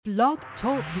Blog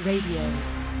Talk Radio.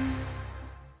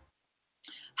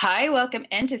 Hi, welcome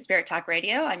into Spirit Talk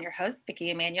Radio. I'm your host,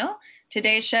 Vicki Emanuel.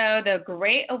 Today's show, The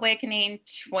Great Awakening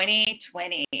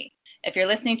 2020. If you're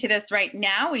listening to this right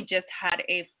now, we just had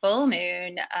a full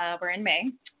moon. We're in May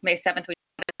 7th. We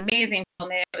had an amazing full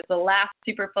moon. It was the last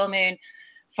super full moon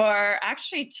for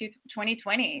actually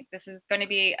 2020. This is going to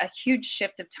be a huge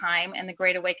shift of time, and the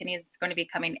Great Awakening is going to be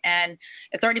coming in.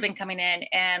 It's already been coming in,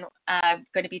 and I'm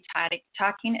going to be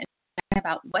talking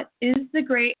about what is the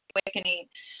Great Awakening,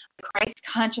 Christ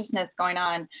consciousness going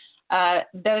on.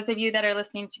 Those of you that are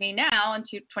listening to me now in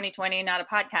 2020, not a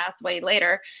podcast, way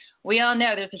later, we all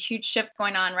know there's a huge shift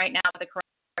going on right now with the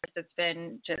coronavirus. It's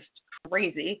been just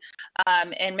crazy.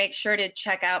 And make sure to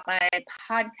check out my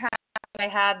podcast I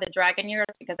have, The Dragon Years,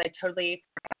 because I totally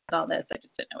forgot all this. I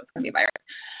just didn't know it was going to be a virus.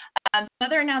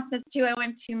 Other announcements, too, I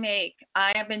want to make.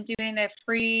 I have been doing a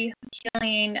free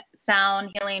healing,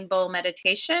 sound healing bowl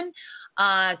meditation,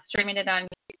 streaming it on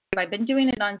YouTube. I've been doing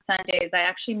it on Sundays. I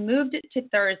actually moved it to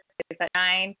Thursdays at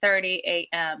 9:30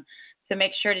 a.m. So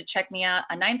make sure to check me out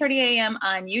at 9:30 a.m.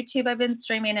 on YouTube. I've been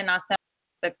streaming, and also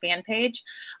Facebook fan page.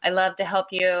 I love to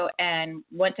help you and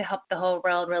want to help the whole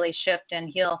world really shift and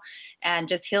heal, and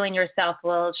just healing yourself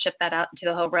will shift that out into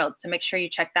the whole world. So make sure you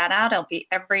check that out. It'll be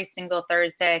every single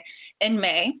Thursday in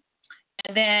May.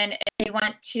 And then if you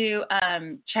want to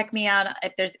check me out,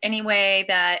 if there's any way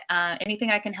that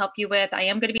anything I can help you with, I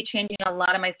am going to be changing a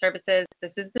lot of my services.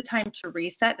 This is the time to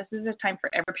reset. This is the time for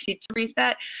everybody to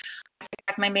reset. I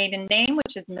have my maiden name,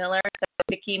 which is Miller, so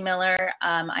Vicki Miller.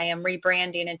 I am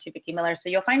rebranding into Vicki Miller. So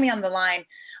you'll find me on the line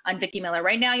on Vicki Miller.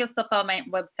 Right now, you'll still follow my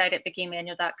website at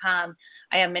VickiEmanuel.com.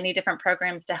 I have many different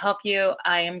programs to help you.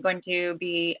 I am going to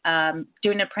be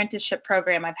doing an apprenticeship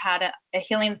program. I've had a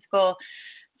healing school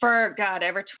for,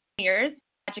 over 20 years,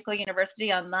 Magical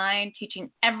University online, teaching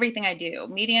everything I do,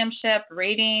 mediumship,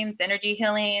 readings, energy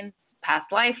healings,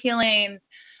 past life healings,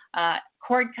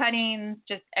 cord cuttings,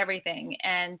 just everything.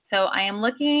 And so I am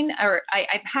looking,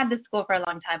 I've had this school for a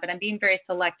long time, but I'm being very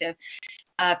selective.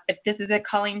 If this is a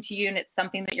calling to you and it's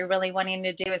something that you're really wanting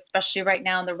to do, especially right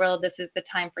now in the world, this is the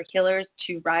time for healers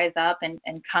to rise up and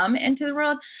come into the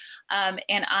world.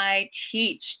 And I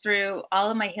teach through all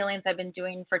of my healings I've been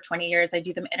doing for 20 years. I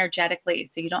do them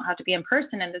energetically, so you don't have to be in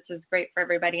person, and this is great for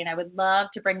everybody. And I would love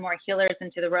to bring more healers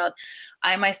into the world.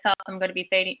 I myself am going to be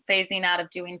phasing out of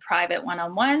doing private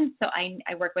one-on-one, so I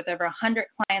work with over 100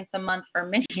 clients a month for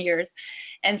many years.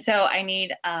 And so I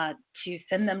need to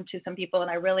send them to some people, and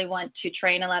I really want to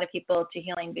train a lot of people to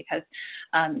healing because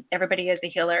everybody is a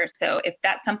healer. So if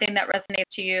that's something that resonates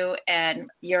to you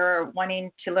and you're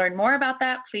wanting to learn more about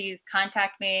that, please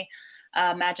contact me.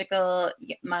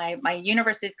 My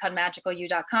university is called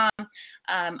MagicalU.com.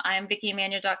 I am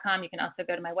VickiEmanuel.com. You can also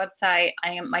go to my website.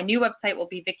 My new website will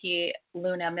be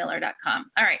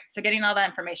VickiLunaMiller.com. All right, so getting all that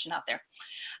information out there.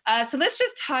 So let's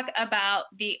just talk about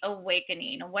the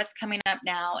awakening, what's coming up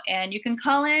now. And you can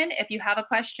call in if you have a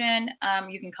question.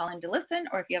 You can call in to listen,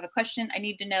 or if you have a question I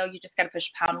need to know, you just got to push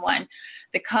 #1.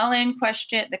 The call-in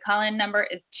number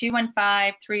is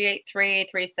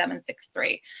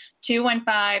 215-383-3763.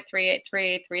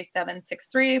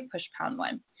 215-383-3763, push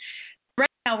 #1. Right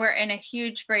now, we're in a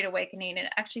huge Great Awakening.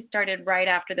 It actually started right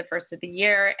after the first of the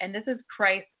year, and this is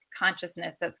Christ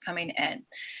consciousness that's coming in.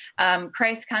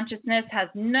 Christ consciousness has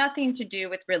nothing to do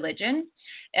with religion.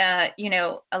 A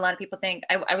lot of people think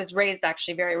I was raised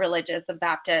actually very religious, a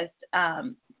Baptist,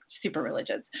 super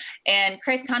religious. And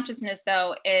Christ consciousness,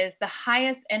 though, is the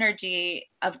highest energy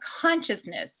of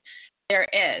consciousness there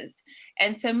is.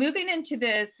 And so moving into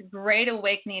this Great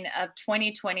Awakening of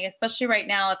 2020, especially right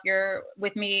now, if you're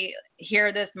with me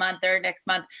here this month or next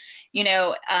month,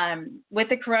 with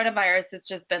the coronavirus, it's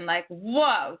just been like,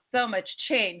 whoa, so much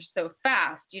change so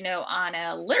fast,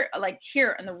 on like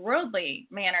here in the worldly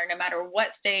manner, no matter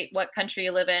what state, what country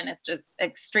you live in, it's just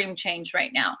extreme change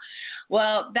right now.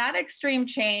 Well, that extreme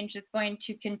change is going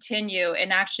to continue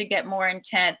and actually get more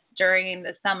intense during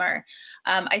the summer.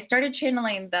 I started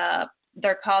channeling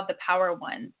they're called the Power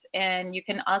Ones. And you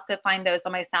can also find those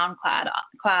on my SoundCloud.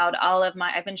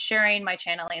 I've been sharing my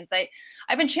channelings.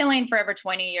 I've been channeling for over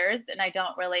 20 years, and I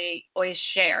don't really always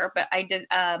share, but I did.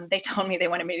 They told me they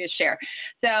wanted me to share.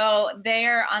 So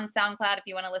they're on SoundCloud. If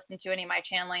you want to listen to any of my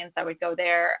channelings, I would go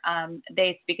there.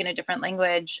 They speak in a different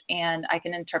language, and I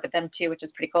can interpret them too, which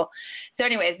is pretty cool. So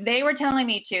anyways, they were telling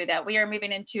me too that we are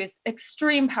moving into an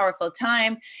extreme powerful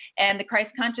time, and the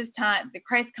Christ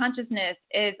consciousness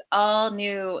is all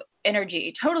new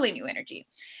energy, totally new energy.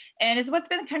 And it's what's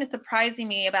been kind of surprising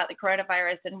me about the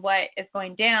coronavirus and what is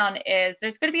going down is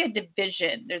there's going to be a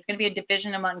division. There's going to be a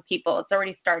division among people. It's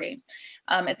already starting.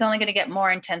 It's only going to get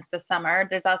more intense this summer.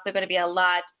 There's also going to be a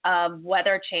lot of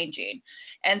weather changing.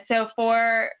 And so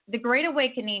for the Great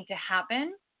Awakening to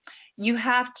happen, you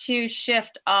have to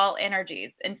shift all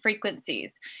energies and frequencies.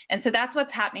 And so that's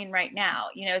what's happening right now.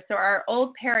 So our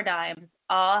old paradigms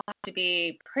all have to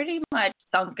be pretty much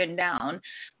sunken down,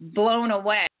 blown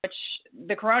away, which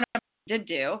the coronavirus did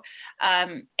do.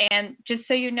 And just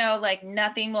so you know, like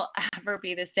nothing will ever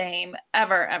be the same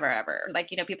ever, ever, ever. Like,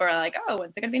 people are like, oh,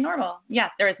 when's it going to be normal? Yeah,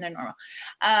 there is no normal.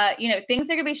 Things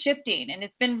are going to be shifting. And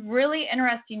it's been really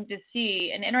interesting to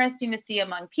see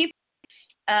among people.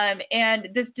 And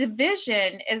this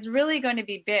division is really going to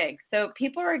be big. So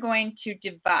people are going to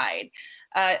divide.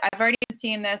 I've already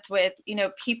seen this with,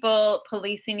 people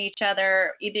policing each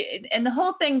other. And the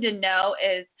whole thing to know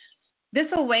is this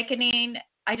awakening,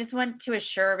 I just want to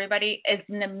assure everybody, is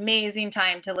an amazing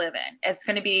time to live in. It's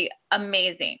going to be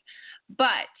amazing.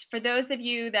 But for those of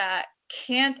you that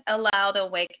can't allow the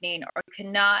awakening or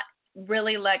cannot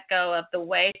really let go of the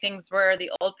way things were,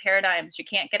 the old paradigms, you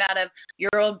can't get out of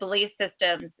your old belief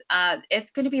systems, it's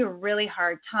going to be a really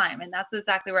hard time. And that's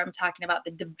exactly where I'm talking about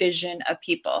the division of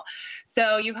people.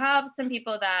 So you have some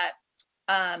people that,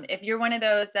 if you're one of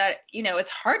those that, it's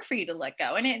hard for you to let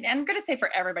go. And I'm going to say for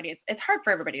everybody, it's hard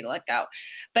for everybody to let go.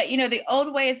 But, the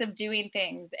old ways of doing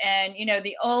things and,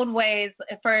 the old ways,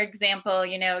 for example,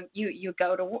 you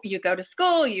go to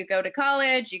school, you go to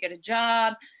college, you get a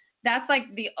job. That's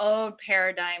like the old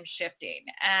paradigm shifting.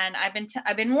 And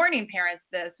I've been warning parents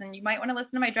this, and you might want to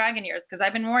listen to my dragon years because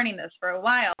I've been warning this for a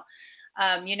while.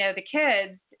 The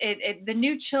kids, the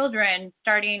new children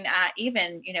starting at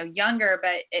even, younger,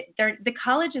 but the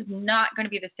college is not going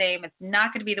to be the same. It's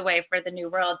not going to be the way for the new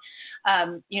world. As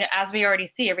we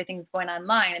already see, everything's going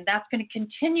online, and that's going to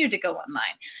continue to go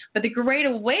online. But the Great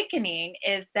Awakening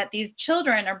is that these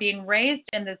children are being raised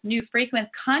in this new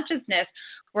frequency consciousness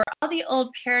where all the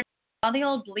old paradigms, all the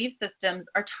old belief systems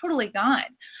are totally gone.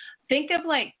 Think of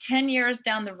like 10 years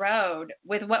down the road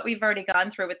with what we've already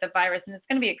gone through with the virus, and it's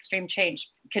going to be extreme change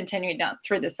continuing down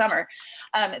through the summer.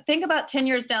 Think about 10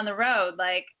 years down the road.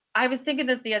 Like I was thinking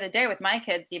this the other day with my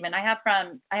kids even. I have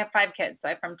 5 kids. So I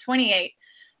have from 28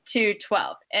 to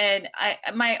 12. And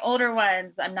my older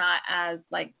ones, I'm not as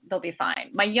like, they'll be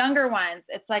fine. My younger ones,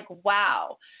 it's like,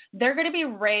 wow, they're going to be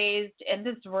raised in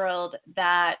this world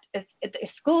that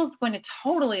school's going to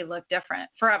totally look different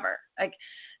forever. Like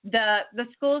the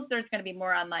schools, there's going to be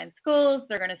more online schools.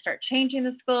 They're going to start changing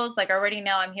the schools. Like already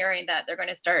now I'm hearing that they're going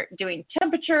to start doing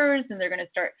temperatures and they're going to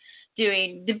start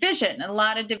doing division, a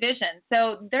lot of division.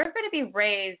 So they're going to be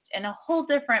raised in a whole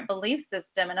different belief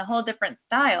system and a whole different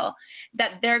style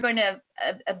that they're going to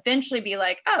eventually be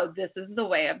like, oh, this is the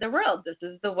way of the world. This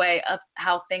is the way of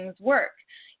how things work,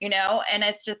 and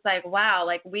it's just like, wow,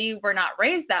 like we were not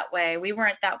raised that way. We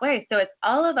weren't that way. So it's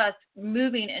all of us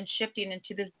moving and shifting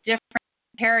into this different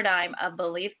paradigm of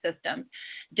belief systems,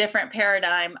 different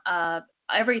paradigm of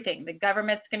everything. The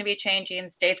government's going to be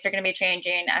changing. States are going to be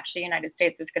changing. Actually, United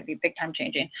States is going to be big time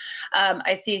changing.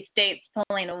 I see states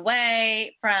pulling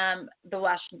away from the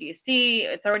Washington, D.C.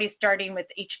 It's already starting with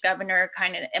each governor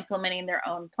kind of implementing their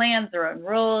own plans, their own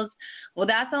rules. Well,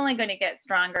 that's only going to get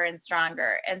stronger and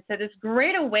stronger. And so this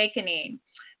Great Awakening,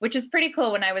 which is pretty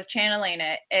cool when I was channeling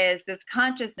it, is this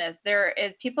consciousness. There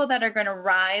is people that are going to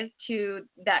rise to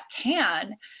that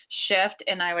can shift,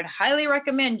 and I would highly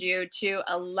recommend you to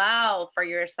allow for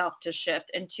yourself to shift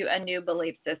into a new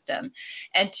belief system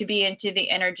and to be into the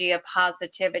energy of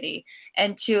positivity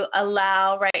and to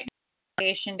allow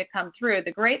creation to come through.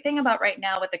 The great thing about right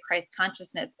now with the Christ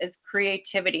consciousness is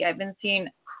creativity. I've been seeing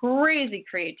crazy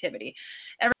creativity.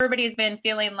 Everybody's been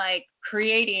feeling like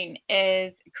creating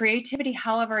is creativity,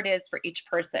 however it is for each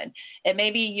person. It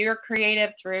may be you're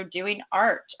creative through doing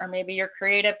art, or maybe you're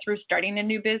creative through starting a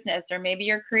new business, or maybe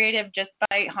you're creative just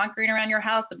by honkering around your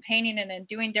house and painting and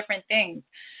doing different things.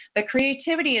 But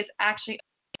creativity is actually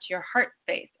your heart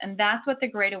space, and that's what the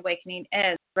Great Awakening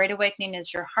is. Great Awakening is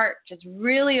your heart just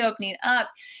really opening up.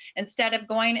 Instead of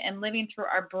going and living through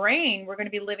our brain, we're going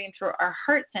to be living through our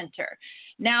heart center.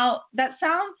 Now, that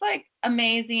sounds like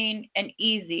amazing and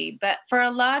easy, but for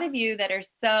a lot of you that are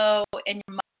so in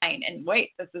your mind and wait,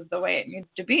 this is the way it needs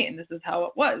to be, and this is how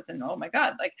it was, and oh my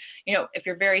God, like, if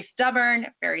you're very stubborn,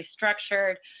 very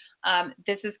structured,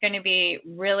 this is going to be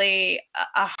really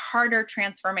a harder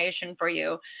transformation for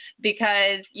you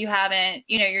because you haven't,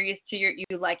 you're used to you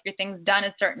like your things done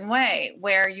a certain way,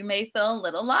 where you may feel a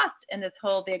little lost in this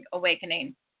whole big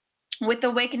awakening. With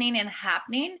awakening and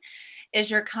happening, is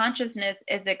your consciousness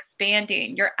is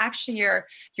expanding. Your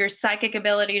psychic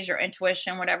abilities, your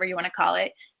intuition, whatever you want to call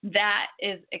it, that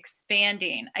is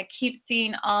expanding. I keep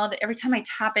seeing every time I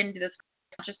tap into this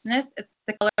consciousness, it's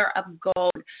the color of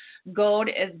gold. Gold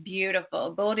is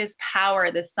beautiful. Gold is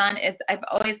power. The sun is, I've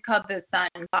always called the sun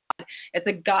God. It's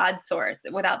a God source.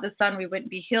 Without the sun, we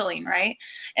wouldn't be healing, right?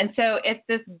 And so it's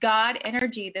this God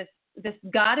energy, this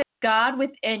God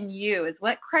within you is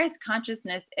what Christ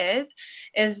consciousness is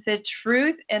the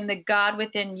truth and the God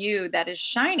within you that is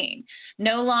shining.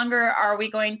 No longer are we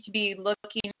going to be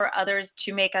looking for others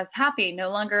to make us happy.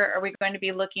 No longer are we going to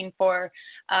be looking for,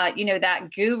 that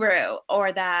guru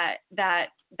or that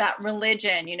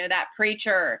religion, that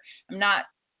preacher. I'm not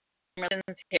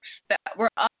religions here, but we're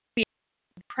all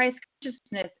Christ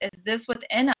consciousness is this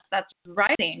within us that's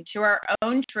rising to our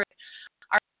own truth.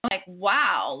 Like,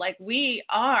 wow, like we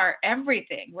are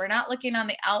everything. We're not looking on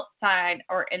the outside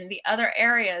or in the other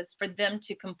areas for them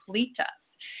to complete us.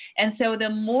 And so the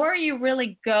more you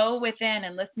really go within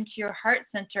and listen to your heart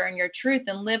center and your truth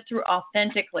and live through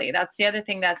authentically, that's the other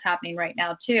thing that's happening right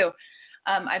now too.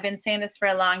 I've been saying this for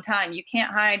a long time. You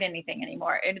can't hide anything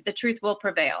anymore. The truth will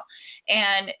prevail.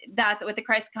 And that's with the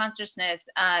Christ consciousness,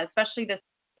 especially this,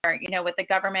 with the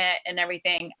government and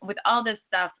everything, with all this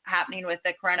stuff happening with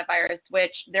the coronavirus,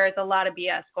 which there's a lot of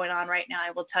BS going on right now,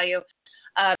 I will tell you,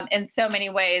 in so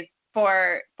many ways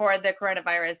for the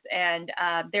coronavirus. And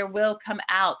there will come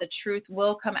out, the truth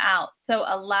will come out. So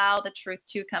allow the truth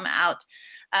to come out.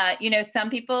 Some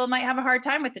people might have a hard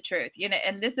time with the truth,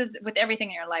 and this is with everything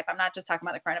in your life. I'm not just talking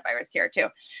about the coronavirus here too.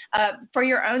 For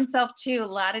your own self too, a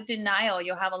lot of denial.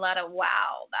 You'll have a lot of,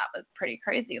 wow, that was pretty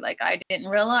crazy. Like I didn't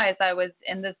realize I was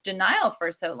in this denial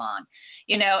for so long,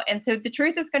 and so the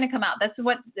truth is going to come out. That's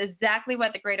exactly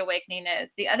what the Great Awakening is.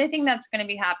 The other thing that's going to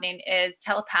be happening is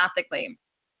telepathically.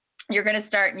 You're going to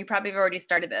start, and you probably have already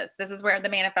started this. This is where the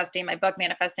manifesting, my book,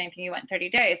 Manifesting Anything You Want in 30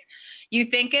 Days. You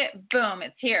think it, boom,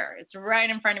 it's here. It's right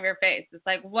in front of your face. It's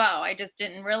like, whoa, I just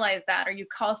didn't realize that. Or you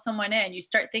call someone in. You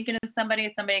start thinking of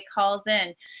somebody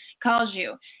calls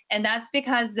you. And that's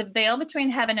because the veil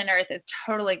between heaven and earth is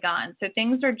totally gone. So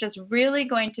things are just really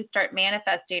going to start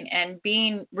manifesting and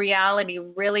being reality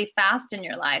really fast in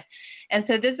your life. And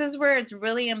so this is where it's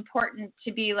really important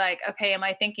to be like, okay, am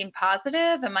I thinking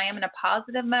positive? Am I in a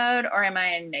positive mode or am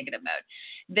I in negative mode?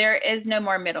 There is no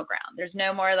more middle ground. There's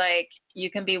no more like you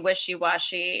can be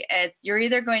wishy-washy. You're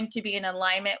either going to be in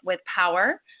alignment with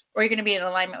power or you're going to be in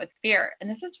alignment with fear. And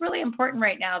this is really important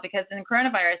right now because in the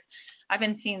coronavirus, I've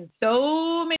been seeing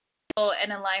so many people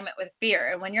in alignment with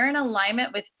fear. And when you're in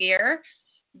alignment with fear,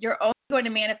 you're only going to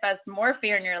manifest more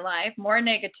fear in your life, more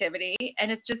negativity,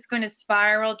 and it's just going to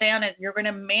spiral down and you're going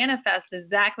to manifest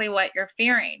exactly what you're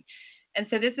fearing. And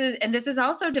so this is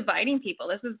also dividing people.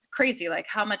 This is crazy, like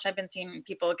how much I've been seeing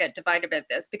people get divided with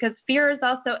this, because fear is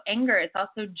also anger. It's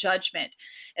also judgment.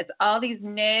 It's all these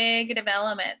negative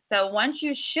elements. So once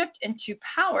you shift into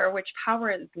power, which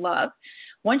power is love,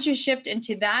 once you shift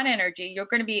into that energy, you're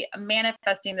going to be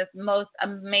manifesting this most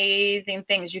amazing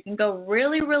things. You can go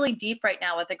really, really deep right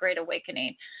now with the Great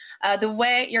Awakening. The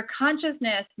way your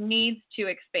consciousness needs to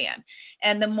expand.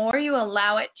 And the more you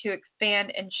allow it to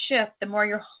expand and shift, the more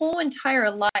your whole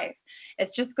entire life is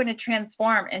just going to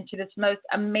transform into this most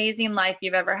amazing life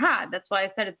you've ever had. That's why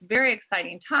I said it's a very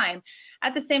exciting time.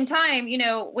 At the same time,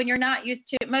 when you're not used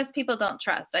to, most people don't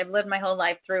trust. I've lived my whole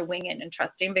life through winging and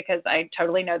trusting because I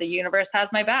totally know the universe has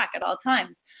my back at all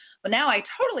times. Well, now I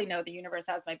totally know the universe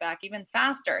has my back even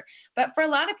faster. But for a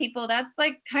lot of people, that's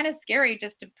like kind of scary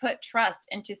just to put trust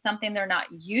into something they're not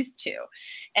used to.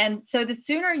 And so the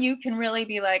sooner you can really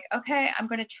be like, okay, I'm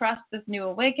going to trust this new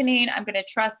awakening. I'm going to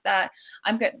trust that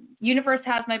universe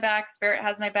has my back, spirit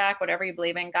has my back, whatever you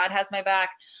believe in, God has my back.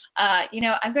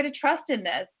 I'm going to trust in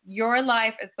this. Your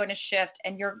life is going to shift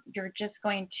and you're just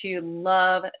going to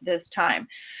love this time.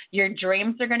 Your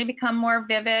dreams are going to become more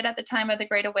vivid at the time of the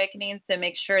Great Awakening. So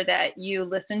make sure that you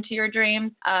listen to your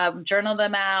dreams, journal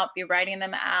them out, be writing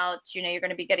them out. You're going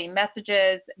to be getting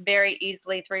messages very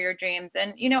easily through your dreams.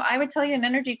 And, I would tell you an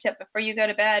energy tip before you go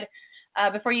to bed,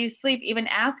 before you sleep, even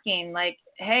asking like,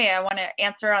 hey, I want to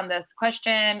answer on this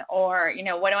question, or,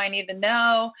 what do I need to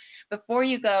know before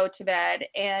you go to bed?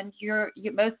 And you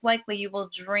most likely you will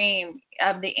dream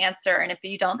of the answer. And if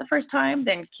you don't the first time,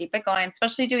 then keep it going,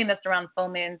 especially doing this around full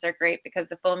moons are great because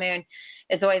the full moon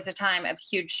is always a time of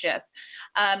huge shifts.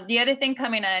 The other thing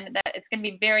coming in that it's going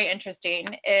to be very interesting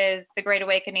is the Great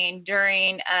Awakening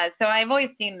during, so I've always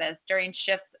seen this during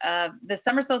shifts of the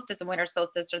summer solstice and winter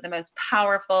solstice are the most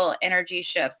powerful energy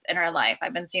shifts in our life.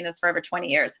 I've been seeing this for over 20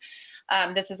 years.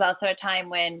 This is also a time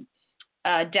when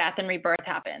death and rebirth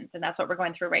happens. And that's what we're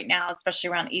going through right now, especially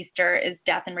around Easter, is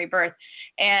death and rebirth,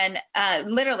 and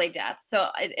literally death. So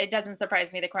it doesn't surprise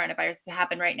me the coronavirus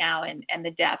happen right now, and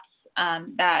the deaths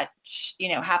that,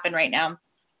 happen right now.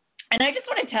 And I just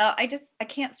want to I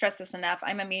can't stress this enough.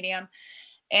 I'm a medium.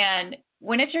 And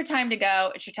when it's your time to go,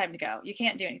 it's your time to go. You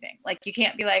can't do anything. Like, you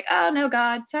can't be like, oh, no,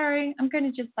 God, sorry. I'm going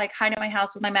to just like hide in my house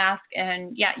with my mask.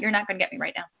 And yeah, you're not going to get me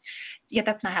right now. Yeah,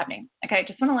 that's not happening. Okay.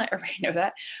 Just want to let everybody know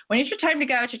that when it's your time to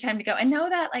go, it's your time to go. And know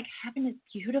that like heaven is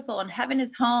beautiful and heaven is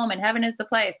home and heaven is the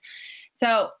place.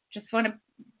 So just want to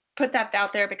put that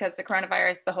out there, because the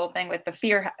coronavirus, the whole thing with the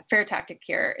fear tactic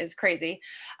here is crazy.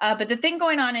 But the thing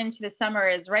going on into the summer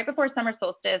is right before summer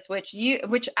solstice, which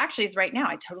actually is right now.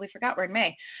 I totally forgot we're in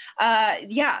May.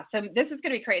 So this is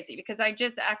going to be crazy, because I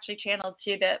just actually channeled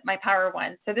to my power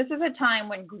one. So this is a time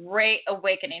when great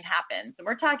awakening happens. And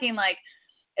we're talking like,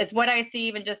 it's what I see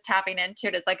even just tapping into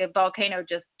it. It's like a volcano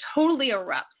just totally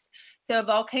erupts. So a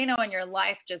volcano in your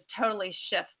life just totally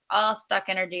shifts all stuck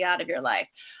energy out of your life.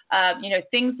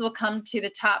 Things will come to the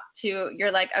top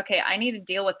you're like, okay, I need to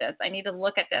deal with this. I need to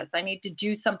look at this. I need to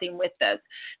do something with this.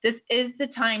 This is the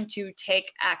time to take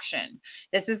action.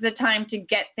 This is the time to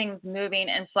get things moving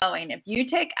and flowing. If you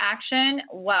take action,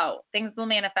 whoa, things will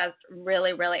manifest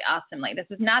really, really awesomely. This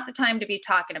is not the time to be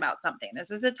talking about something. This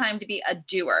is the time to be a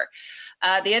doer.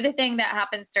 The other thing that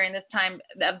happens during this time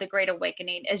of the Great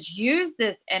Awakening is use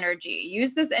this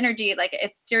energy like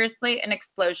it's seriously an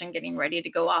explosion getting ready to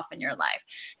go off in your life,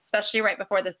 especially right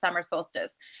before the summer solstice.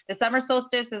 The summer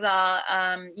solstice is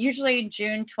usually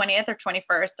June 20th or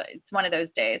 21st. It's one of those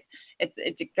days.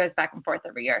 It goes back and forth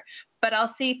every year. But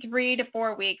I'll see 3 to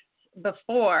 4 weeks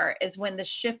before is when the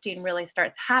shifting really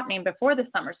starts happening, before the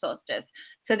summer solstice.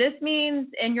 So this means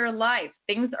in your life,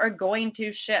 things are going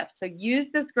to shift. So use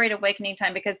this Great Awakening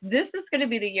time, because this is going to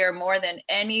be the year more than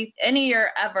any year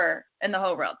ever in the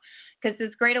whole world. Because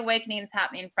this Great Awakening is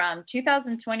happening from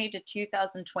 2020 to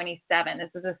 2027.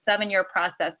 This is a 7-year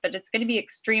process, but it's going to be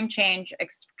extreme change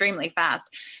extremely fast.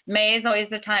 May is always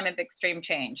the time of extreme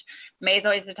change. May is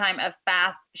always the time of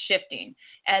fast shifting.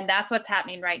 And that's what's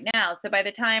happening right now. So by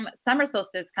the time summer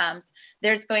solstice comes,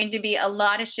 there's going to be a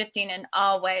lot of shifting in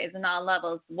all ways and all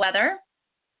levels. Weather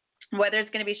is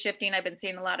going to be shifting. I've been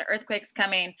seeing a lot of earthquakes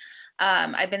coming.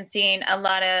 I've been seeing a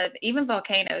lot of even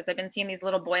volcanoes. I've been seeing these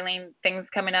little boiling things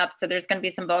coming up. So there's going to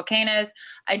be some volcanoes.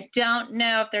 I don't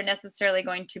know if they're necessarily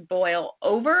going to boil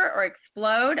over or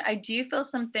explode. I do feel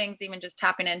some things even just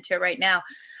tapping into it right now.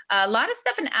 A lot of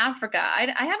stuff in Africa. I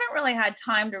haven't really had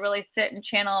time to really sit and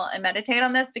channel and meditate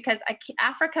on this, because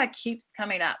Africa keeps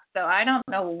coming up. So I don't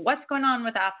know what's going on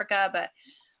with Africa, but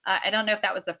I don't know if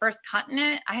that was the first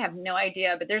continent. I have no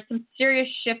idea, but there's some serious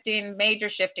shifting, major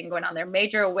shifting going on there,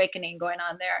 major awakening going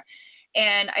on there.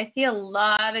 And I see a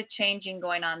lot of changing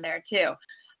going on there too.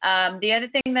 The other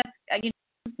thing that's,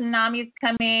 tsunamis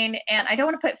coming, and I don't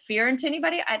want to put fear into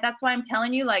anybody. That's why I'm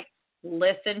telling you, like,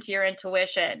 listen to your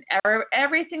intuition.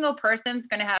 Every single person's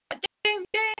going to have ding,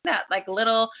 ding, that like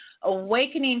little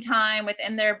awakening time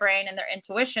within their brain and their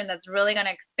intuition that's really going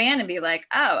to expand and be like,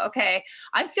 oh, okay,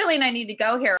 I'm feeling I need to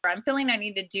go here, or I'm feeling I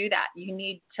need to do that. You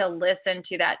need to listen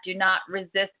to that. Do not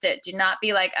resist it. Do not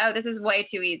be like, oh, this is way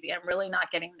too easy. I'm really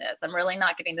not getting this. I'm really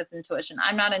not getting this intuition.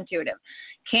 I'm not intuitive.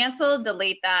 Cancel,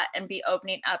 delete that, and be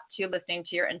opening up to listening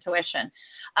to your intuition.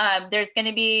 There's going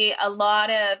to be a lot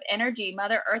of energy.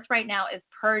 Mother Earth right now is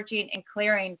purging and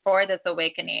clearing for this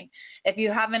awakening. If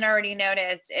you haven't already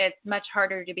noticed, it's much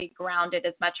harder to be grounded.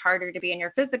 It's much harder to be in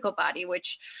your physical body, which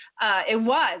it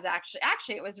was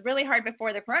actually it was really hard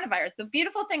before the coronavirus. The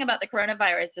beautiful thing about the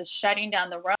coronavirus is shutting down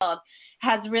the world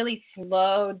has really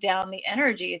slowed down the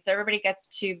energy. So everybody gets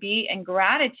to be in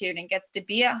gratitude and gets to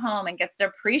be at home and gets to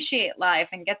appreciate life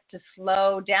and gets to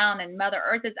slow down. And Mother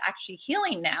Earth is actually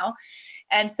healing now.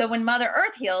 And so when Mother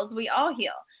Earth heals, we all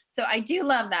heal. So I do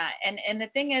love that. And the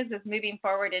thing is moving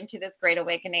forward into this Great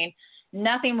Awakening,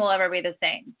 nothing will ever be the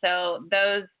same. So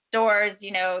those stores,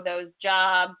 those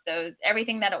jobs,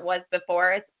 everything that it was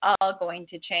before, it's all going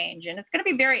to change. And it's going to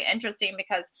be very interesting,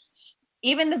 because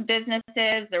even the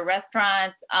businesses, the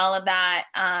restaurants, all of that,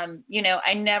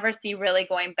 I never see really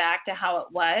going back to how it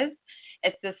was.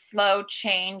 It's the slow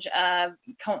change of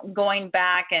going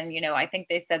back, and, I think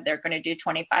they said they're going to do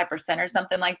 25% or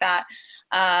something like that.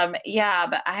 But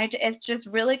it's just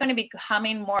really going to be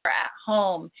coming more at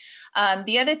home.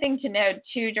 The other thing to note,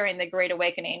 too, during the Great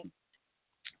Awakening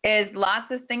is lots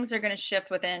of things are going to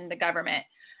shift within the government.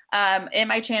 In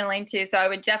my channeling, too, so I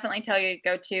would definitely tell you to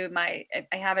go to I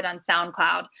have it on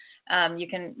SoundCloud. You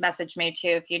can message me, too,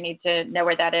 if you need to know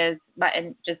where that is,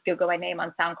 and just Google my name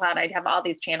on SoundCloud. I'd have all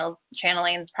these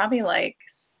channelings, probably like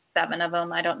 7 of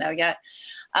them. I don't know yet.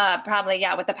 Probably,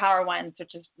 yeah, with the power ones,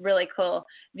 which is really cool.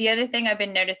 The other thing I've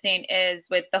been noticing is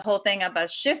with the whole thing of us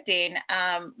shifting,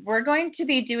 we're going to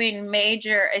be doing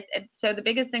so the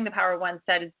biggest thing the power one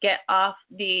said is get off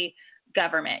the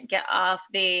government, get off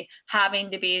the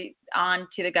having to be on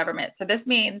to the government. So this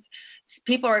means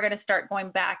people are going to start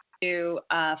going back to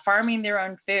farming their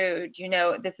own food.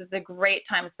 This is a great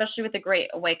time, especially with the Great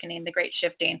Awakening, the Great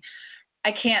Shifting.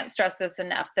 I can't stress this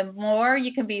enough. The more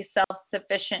you can be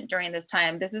self-sufficient during this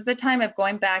time, this is the time of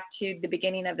going back to the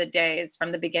beginning of the days,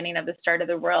 from the beginning of the start of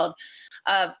the world,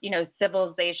 of,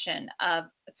 civilization, of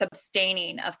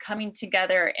sustaining, of coming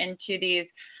together into these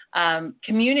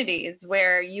communities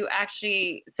where you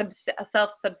actually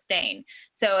self-sustain.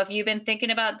 So if you've been thinking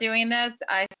about doing this,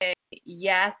 I say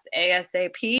yes,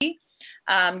 ASAP.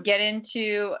 Get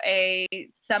into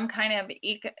some kind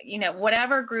of,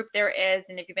 whatever group there is.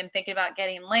 And if you've been thinking about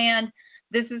getting land,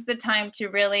 this is the time to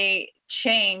really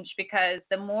change, because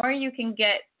the more you can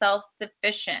get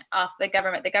self-sufficient off the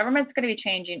government's going to be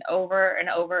changing over and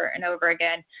over and over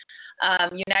again.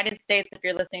 United States, if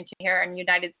you're listening to here in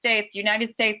United States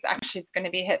actually is going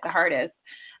to be hit the hardest.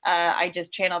 I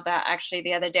just channeled that actually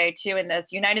the other day too in this.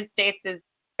 United States is,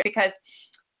 because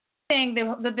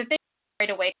the thing right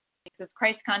away, this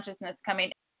Christ consciousness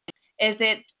coming in, is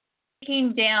it's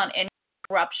taking down any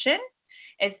corruption,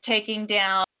 it's taking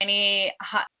down any,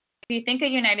 if you think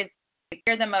of United States,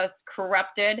 you're the most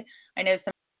corrupted. I know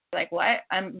some people are like, what?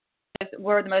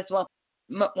 We're the most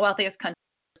wealthiest country,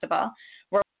 first of all.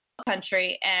 We're a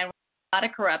country, and a lot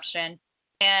of corruption,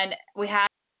 and we have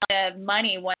a lot of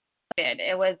money once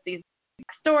it was these big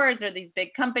stores or these big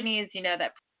companies,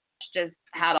 that just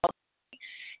had all the money.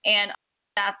 And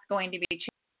that's going to be changing.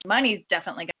 Money's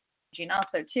definitely going to be changing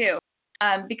also too,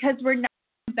 because we're not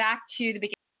back to the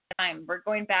beginning of time. We're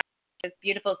going back to this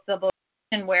beautiful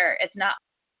civilization where it's not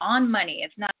on money.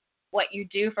 It's not what you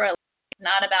do for a living. It's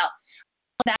not about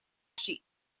that.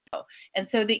 And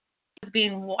so the evil is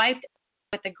being wiped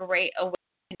with the Great Awakening.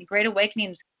 The Great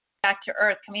Awakening is back to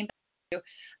earth, coming back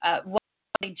to what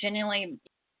genuinely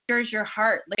stirs your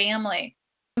heart, family,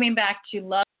 coming back to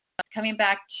love, coming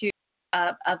back to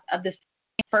of this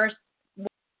first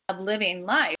of living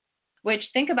life. Which,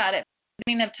 think about it, at the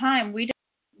beginning of time, we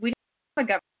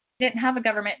didn't have a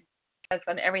government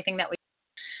on everything that we.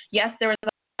 Yes, there was a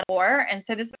war, and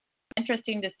so this is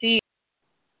interesting to see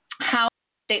how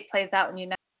the state plays out in the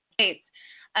United States,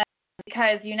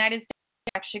 because the United States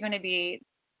is actually going to be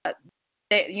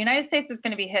the United States is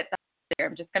going to be hit this year.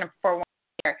 I'm just going to forewarn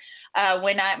you here.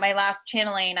 When my last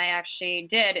channeling I actually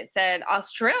did, it said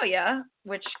Australia,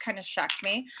 which kind of shocked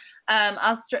me.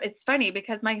 It's funny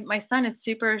because my son is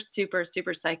super, super,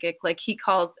 super psychic. Like, he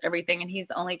calls everything, and he's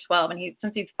only 12, and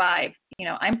since he's 5,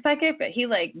 I'm psychic, but he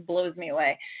like blows me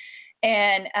away.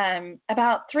 And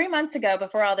about 3 months ago,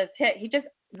 before all this hit, he just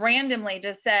randomly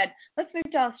just said, let's move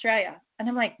to Australia. And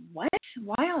I'm like, what?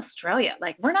 Why Australia?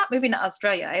 Like, we're not moving to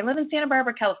Australia. I live in Santa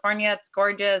Barbara, California. It's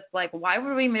gorgeous. Like, why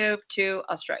would we move to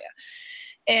Australia?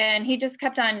 And he just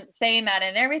kept on saying that,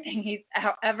 and everything he's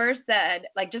ever said,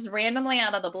 like just randomly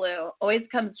out of the blue, always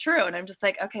comes true. And I'm just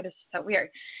like, okay, this is so weird.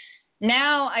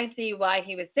 Now I see why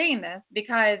he was saying this,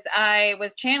 because I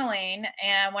was channeling,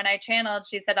 and when I channeled,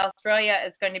 she said Australia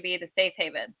is going to be the safe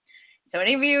haven. So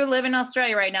any of you live in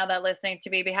Australia right now that are listening to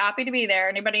me, be happy to be there.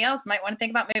 Anybody else might want to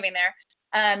think about moving there.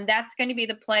 That's going to be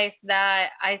the place that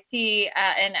I see,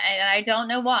 and I don't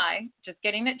know why, just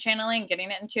getting it channeling,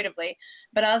 getting it intuitively.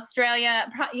 But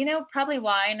Australia, probably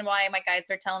why, and why my guides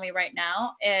are telling me right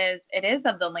now is it is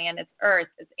of the land, it's earth,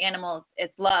 it's animals,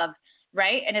 it's love,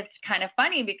 right? And it's kind of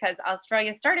funny because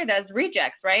Australia started as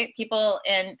rejects, right? People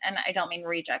and I don't mean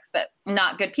rejects, but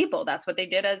not good people. That's what they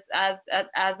did as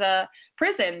a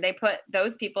prison. They put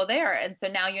those people there. And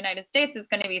so now United States is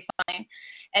going to be fine.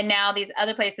 And now these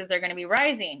other places are going to be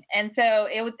rising. And so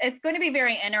it's going to be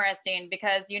very interesting,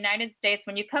 because United States,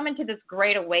 when you come into this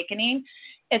great awakening,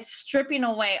 it's stripping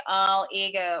away all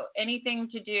ego, anything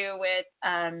to do with,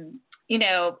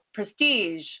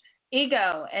 prestige,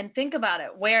 ego. And think about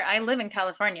it, where I live in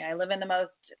California, I live in the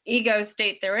most ego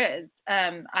state there is.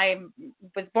 I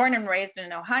was born and raised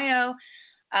in Ohio.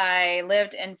 I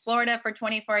lived in Florida for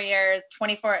 24 years.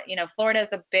 Florida is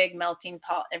a big melting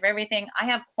pot of everything. I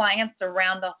have clients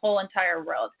around the whole entire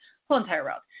world.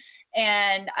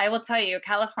 And I will tell you,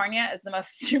 California is the most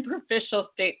superficial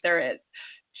state there is.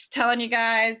 Just telling you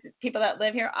guys, people that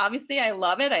live here, obviously I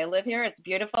love it. I live here. It's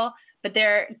beautiful. But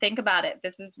think about it.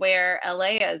 This is where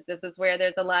LA is. This is where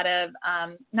there's a lot of,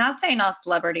 not saying all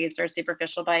celebrities are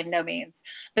superficial by no means,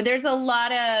 but there's a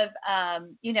lot of,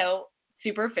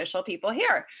 superficial people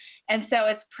here. And so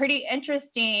it's pretty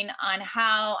interesting on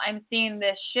how I'm seeing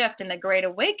this shift in the Great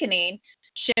Awakening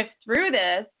shift through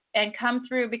this and come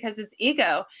through because it's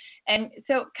ego. And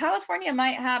so California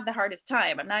might have the hardest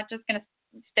time. I'm not just going to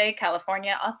stay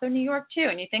California, also New York too.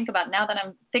 And you think about, now that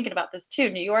I'm thinking about this too,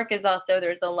 New York is also,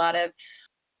 there's a lot of,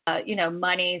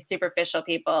 money, superficial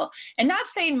people. And not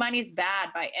saying money's bad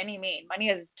by any means. Money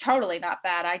is totally not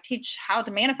bad. I teach how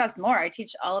to manifest more. I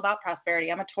teach all about prosperity.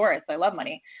 I'm a Taurus. I love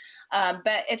money.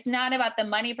 But it's not about the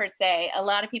money per se. A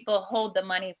lot of people hold the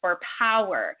money for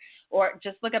power, or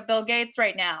just look at Bill Gates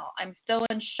right now. I'm still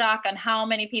in shock on how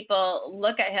many people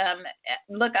look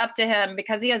up to him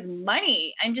because he has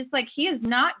money. I'm just like, he is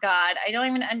not God. Don't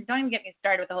even get me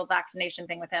started with the whole vaccination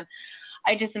thing with him.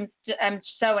 I'm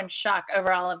so in shock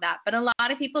over all of that. But a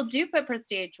lot of people do put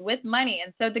prestige with money.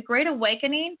 And so the Great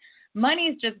Awakening, money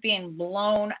is just being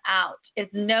blown out.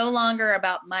 It's no longer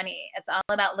about money. It's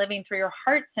all about living through your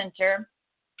heart center.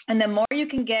 And the more you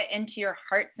can get into your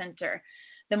heart center,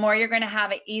 the more you're going to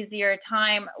have an easier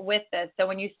time with this. So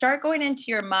when you start going into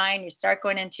your mind, you start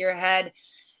going into your head,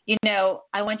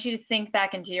 I want you to sink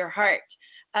back into your heart.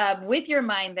 With your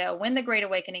mind, though, when the Great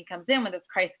Awakening comes in, when this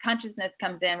Christ consciousness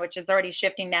comes in, which is already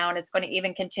shifting now, and it's going to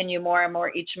even continue more and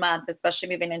more each month, especially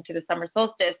moving into the summer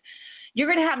solstice, you're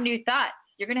going to have new thoughts.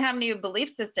 You're going to have new belief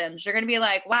systems. You're going to be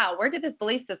like, wow, where did this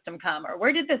belief system come? Or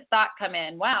where did this thought come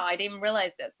in? Wow, I didn't even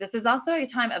realize this. This is also a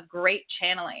time of great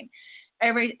channeling.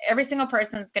 Every single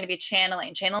person is going to be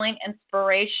channeling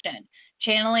inspiration,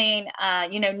 channeling,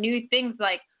 new things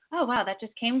like, oh, wow, that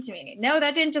just came to me. No,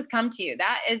 that didn't just come to you.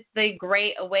 That is the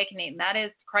Great Awakening. That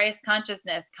is Christ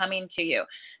consciousness coming to you.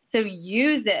 So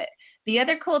use it. The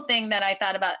other cool thing that I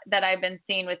thought about that I've been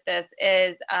seeing with this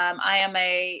is I'm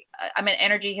an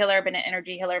energy healer. I've been an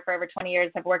energy healer for over 20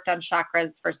 years. I've worked on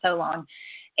chakras for so long.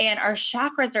 And our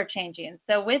chakras are changing.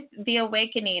 So with the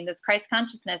awakening, this Christ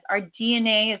consciousness, our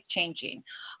DNA is changing.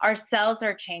 Our cells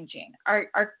are changing.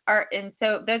 And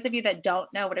so those of you that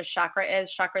don't know what a chakra is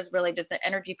really just an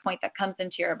energy point that comes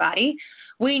into your body.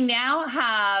 We now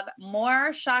have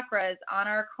more chakras on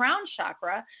our crown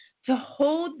chakra to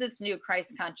hold this new Christ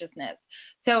consciousness.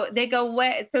 So they go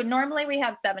way. So normally we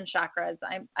have 7 chakras.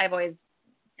 I've always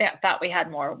thought we had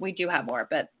more. We do have more,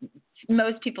 but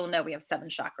most people know we have 7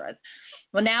 chakras.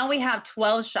 Well, now we have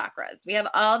 12 chakras. We have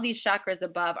all these chakras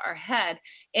above our head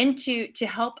to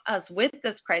help us with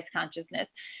this Christ consciousness.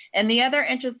 And the other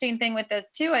interesting thing with this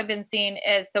too, I've been seeing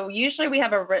is, so usually we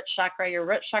have a root chakra. Your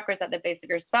root chakra is at the base of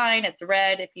your spine. It's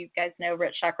red. If you guys know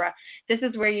root chakra, this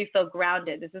is where you feel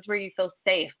grounded. This is where you feel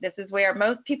safe. This is where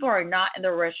most people are not in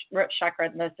the root chakra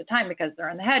most of the time because they're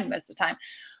in the head most of the time.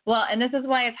 Well, and this is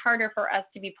why it's harder for us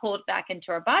to be pulled back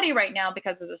into our body right now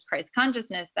because of this Christ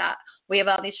consciousness that we have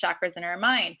all these chakras in our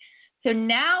mind. So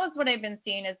now is what I've been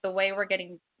seeing is the way we're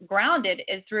getting grounded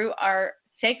is through our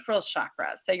sacral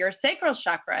chakra. So your sacral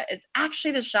chakra is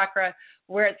actually the chakra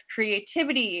where it's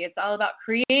creativity. It's all about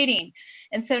creating.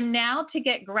 And so now to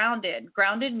get grounded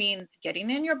means getting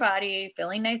in your body,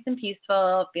 feeling nice and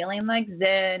peaceful, feeling like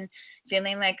Zen,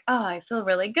 feeling like, oh, I feel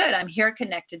really good. I'm here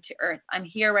connected to earth. I'm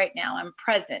here right now. I'm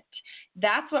present.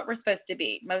 That's what we're supposed to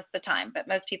be most of the time, but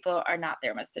most people are not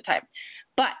there most of the time.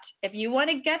 But if you want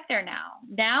to get there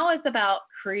now is about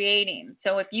creating.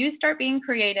 So if you start being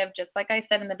creative, just like I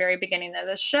said in the very beginning of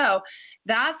the show,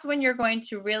 that's when you're going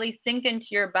to really sink into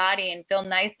your body and feel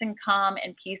nice and calm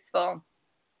and peaceful.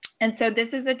 And so this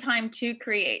is a time to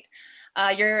create.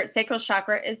 Your sacral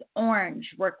chakra is orange.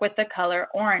 Work with the color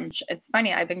orange. It's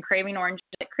funny. I've been craving orange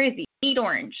like crazy. Eat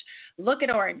orange. Look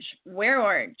at orange. Wear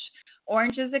orange.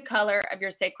 Orange is the color of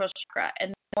your sacral chakra.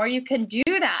 And the more you can do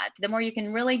that, the more you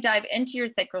can really dive into your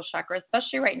sacral chakra,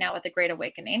 especially right now with the Great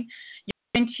Awakening.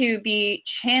 You're going to be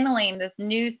channeling this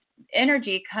new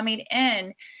energy coming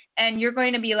in, and you're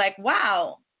going to be like,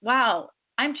 wow,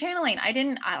 I'm channeling. I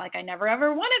never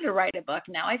ever wanted to write a book.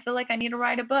 Now I feel like I need to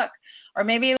write a book. Or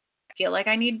maybe I feel like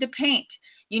I need to paint.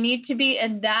 You need to be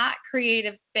in that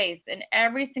creative space, and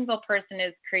every single person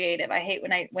is creative. I hate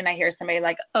when I hear somebody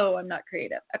like, oh, I'm not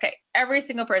creative. Okay, every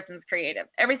single person's creative.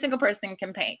 Every single person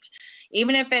can paint,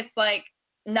 even if it's like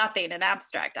nothing, an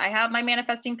abstract. I have my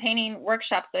manifesting painting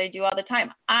workshops that I do all the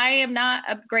time. I am not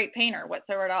a great painter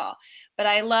whatsoever at all, but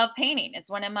I love painting. It's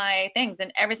one of my things,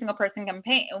 and every single person can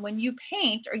paint. And when you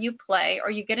paint or you play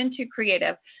or you get into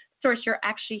creative source, you're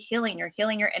actually healing. You're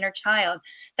healing your inner child.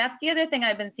 That's the other thing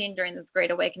I've been seeing during this Great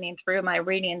Awakening through my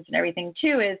readings and everything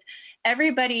too, is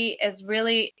Everybody is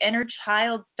really inner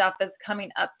child stuff is coming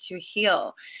up to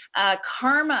heal.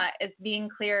 Karma is being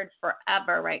cleared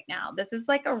forever right now. This is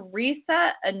like a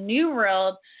reset, a new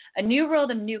world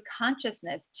of new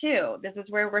consciousness too. This is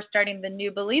where we're starting the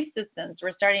new belief systems.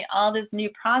 We're starting all this new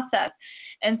process.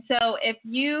 And so if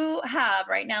you have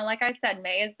right now, like I said,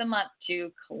 May is the month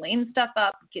to clean stuff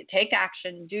up, take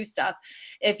action, do stuff.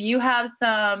 If you have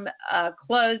some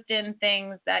closed in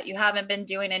things that you haven't been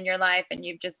doing in your life and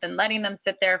you've just been letting them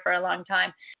sit there for a long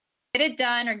time, get it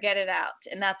done or get it out.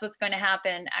 And that's what's going to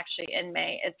happen actually in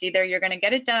May. It's either you're going to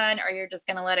get it done or you're just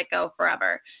going to let it go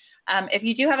forever. If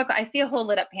you do have I see a whole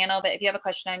lit up panel, but if you have a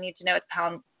question, I need to know, it's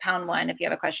pound one if you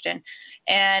have a question.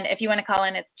 And if you want to call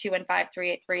in, it's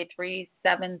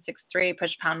 215-383-3763,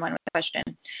 push pound one with a question.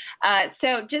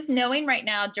 So just knowing right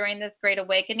now during this Great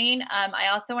Awakening, I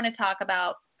also want to talk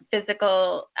about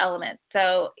physical elements.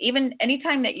 So even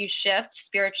anytime that you shift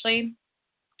spiritually,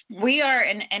 we are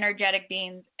an energetic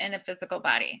beings in a physical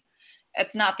body.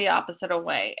 It's not the opposite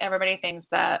way. Everybody thinks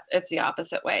that it's the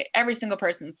opposite way. Every single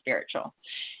person is spiritual.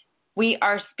 We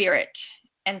are spirit.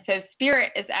 And so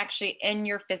spirit is actually in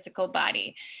your physical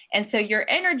body. And so your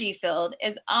energy field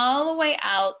is all the way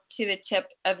out to the tip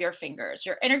of your fingers.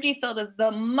 Your energy field is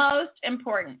the most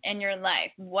important in your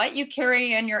life. What you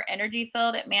carry in your energy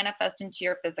field, it manifests into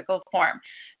your physical form.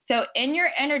 So in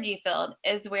your energy field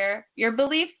is where your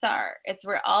beliefs are. It's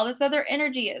where all this other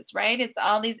energy is, right? It's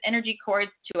all these energy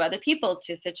cords to other people,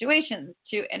 to situations,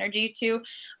 to energy, to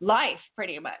life,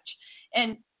 pretty much.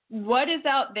 And what is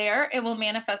out there, it will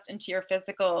manifest into your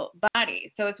physical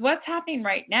body. So it's what's happening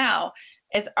right now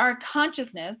is our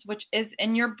consciousness, which is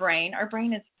in your brain. Our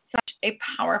brain is such a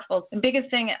powerful, the biggest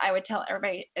thing I would tell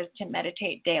everybody is to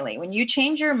meditate daily. When you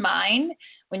change your mind,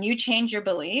 when you change your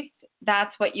beliefs,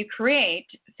 that's what you create.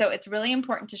 So it's really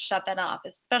important to shut that off,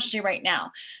 especially right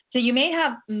now. So you may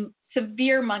have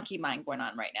severe monkey mind going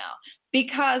on right now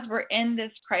because we're in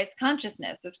this Christ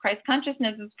consciousness. This Christ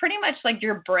consciousness is pretty much like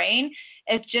your brain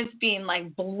is just being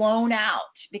like blown out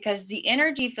because the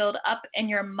energy field up in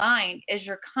your mind is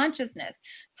your consciousness.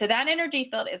 So that energy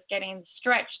field is getting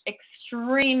stretched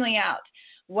extremely out.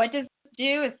 What does it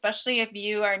do, especially if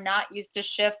you are not used to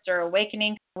shifts or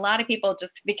awakening? A lot of people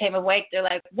just became awake. They're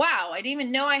like, wow, I didn't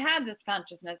even know I had this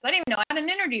consciousness. I didn't even know I had an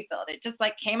energy field. It just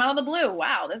like came out of the blue.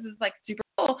 Wow, this is like super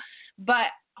cool. But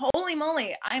holy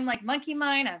moly, I'm like monkey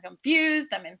mind. I'm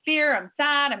confused. I'm in fear. I'm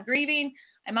sad. I'm grieving.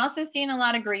 I'm also seeing a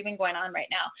lot of grieving going on right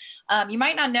now. You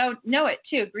might not know it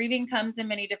too. Grieving comes in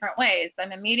many different ways.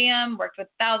 I'm a medium, worked with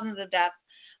thousands of deaths.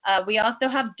 We also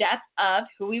have death of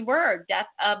who we were, death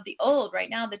of the old, right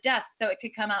now the death. So it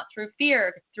could come out through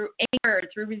fear, through anger,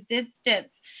 through resistance.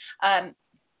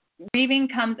 Grieving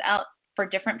comes out for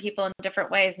different people in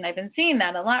different ways, and I've been seeing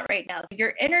that a lot right now.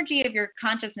 Your energy of your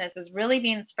consciousness is really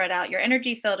being spread out. Your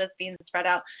energy field is being spread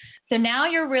out. So now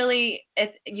you're really,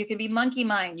 you could be monkey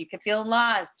mind. You could feel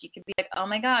lost. You could be like, oh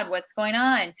my God, what's going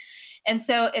on? And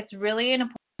so it's really an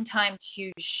important time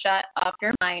to shut off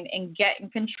your mind and get in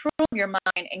control of your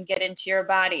mind and get into your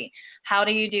body. How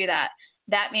do you do that?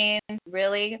 That means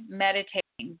really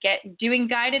meditating, doing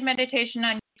guided meditation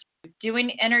on YouTube,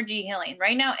 doing energy healing.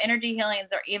 Right now, energy healings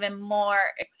are even more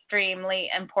extremely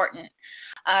important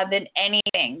than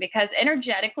anything, because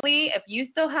energetically, if you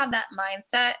still have that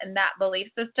mindset and that belief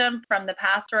system from the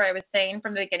past, where I was saying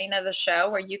from the beginning of the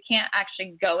show, where you can't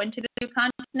actually go into the new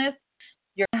consciousness,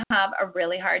 you're going to have a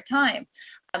really hard time.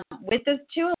 With this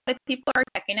too, a lot of people are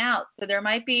checking out. So there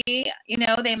might be,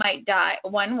 they might die.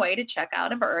 One way to check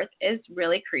out of Earth is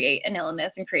really create an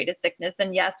illness and create a sickness.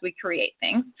 And yes, we create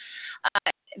things.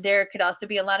 There could also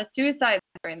be a lot of suicides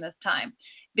during this time,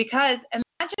 because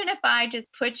imagine if I just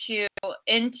put you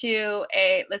into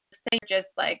let's say you're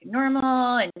just like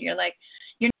normal and you're not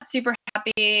super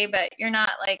happy, but you're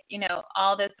not like,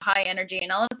 all this high energy,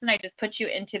 and all of a sudden I just put you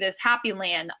into this happy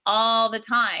land all the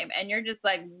time. And you're just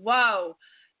like, whoa,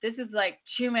 this is like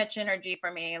too much energy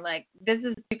for me. Like, this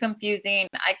is too confusing.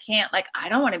 I can't, I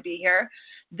don't want to be here.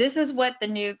 This is what the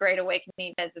new Great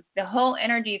Awakening is. It's the whole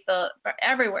energy field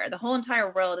everywhere. The whole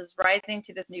entire world is rising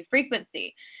to this new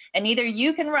frequency. And either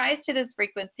you can rise to this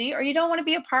frequency or you don't want to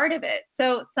be a part of it.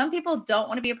 So some people don't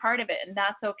want to be a part of it, and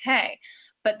that's okay.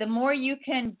 But the more you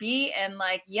can be and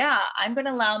I'm going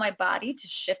to allow my body to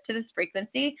shift to this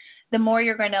frequency, the more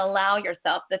you're going to allow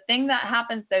yourself. The thing that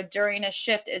happens, though, during a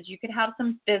shift is you could have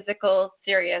some physical,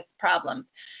 serious problems.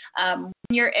 When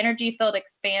your energy field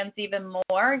expands even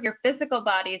more, your physical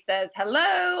body says,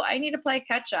 hello, I need to play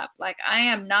catch up. I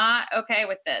am not okay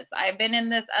with this. I've been in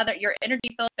this your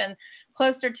energy field has been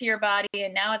closer to your body,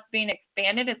 and now it's being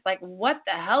expanded. It's like, what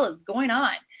the hell is going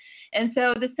on? And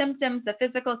so the symptoms, the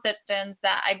physical symptoms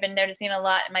that I've been noticing a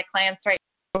lot in my clients right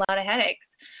now, a lot of headaches.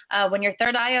 When your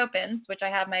third eye opens, which I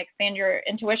have my Expand Your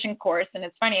Intuition course, and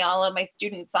it's funny, all of my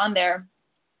students on there,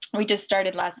 we just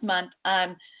started last month,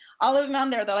 all of them on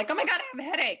there, they're like, oh my God, I have a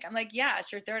headache. I'm like, yeah,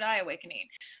 it's your third eye awakening.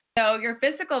 So your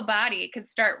physical body could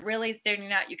start really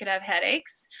stating out. You could have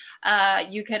headaches.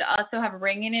 You could also have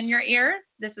ringing in your ears.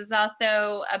 This is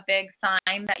also a big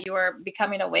sign that you are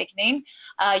becoming awakening.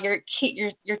 Your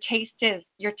taste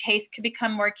could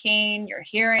become more keen. Your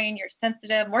hearing, you're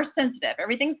sensitive, more sensitive.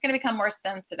 Everything's going to become more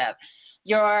sensitive.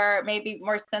 You're maybe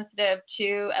more sensitive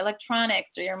to electronics,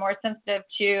 or you're more sensitive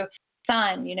to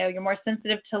sun, you're more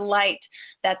sensitive to light.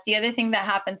 That's the other thing that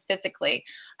happens physically.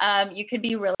 You could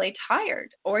be really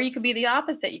tired, or you could be the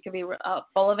opposite. You could be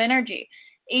full of energy.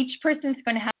 Each person's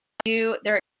going to have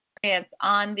their experience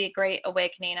on the Great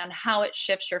Awakening, on how it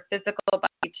shifts your physical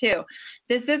body too.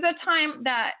 This is a time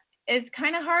that is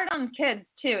kind of hard on kids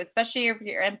too, especially if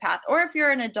you're empath, or if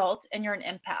you're an adult and you're an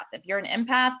empath. If you're an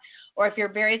empath, or if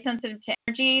you're very sensitive to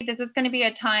energy, this is going to be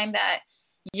a time that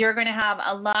you're going to have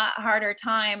a lot harder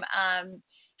time.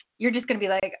 You're just going to be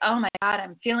like, oh my God,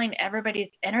 I'm feeling everybody's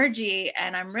energy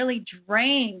and I'm really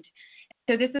drained.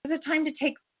 So this is a time to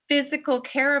take physical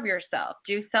care of yourself.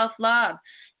 Do self-love.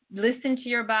 Listen to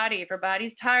your body. If your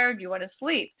body's tired, you want to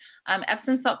sleep.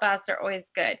 Epsom salt baths are always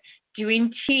good.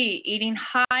 Doing tea, eating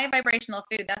high vibrational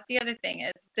food. That's the other thing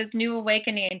is this new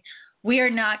awakening. We are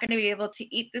not going to be able to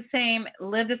eat the same,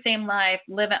 live the same life,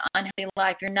 live an unhealthy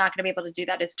life. You're not going to be able to do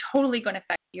that. It's totally going to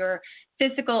affect your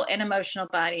physical and emotional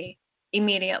body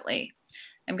immediately.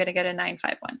 I'm going to go to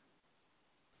 951.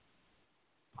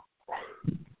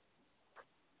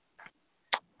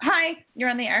 Hi, you're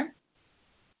on the air.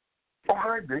 Oh,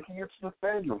 hi, Vicki. It's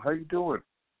Nathaniel. How you doing?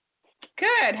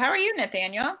 Good. How are you,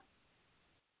 Nathaniel?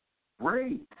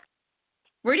 Great.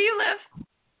 Where do you live?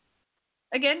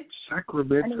 Again?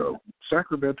 Sacramento.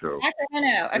 Sacramento.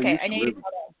 Okay, I need to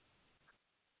know.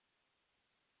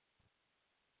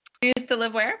 You used to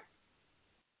live where?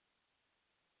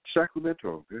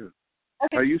 Sacramento, yeah.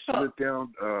 Okay, I used cool. to live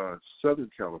down Southern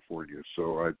California,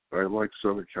 so I like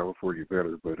Southern California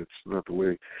better, but it's not the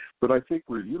way. But I think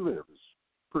where you live is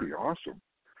pretty awesome.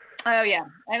 Oh, yeah.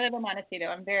 I live in Montecito.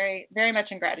 I'm very, very much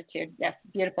in gratitude. Yes,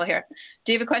 beautiful here.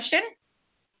 Do you have a question?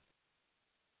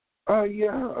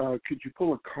 Yeah. Could you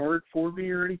pull a card for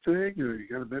me or anything? You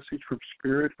got a message from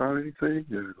Spirit about anything?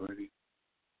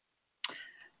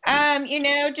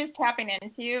 Just tapping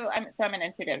into, I'm an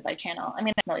intuitive by channel. I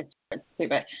mean, I'm always too,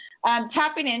 but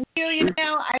tapping into,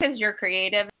 because you're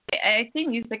creative. I see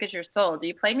music as your soul. Do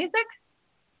you play music?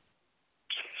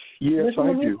 Yes,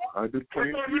 I do. I've been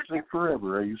playing music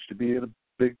forever. I used to be in a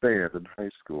big band in high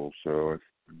school, so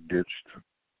I ditched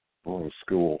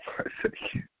school, I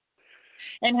think.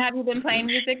 And have you been playing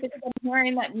music? Because I'm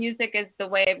hearing that music is the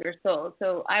way of your soul.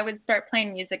 So I would start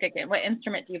playing music again. What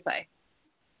instrument do you play?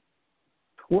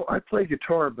 Well, I play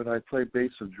guitar, but I play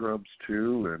bass and drums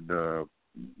too, and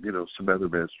some other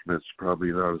instruments.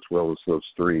 Probably not as well as those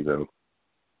three, though.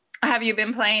 Have you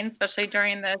been playing, especially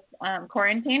during this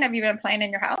quarantine? Have you been playing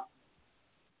in your house?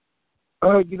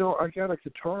 I got a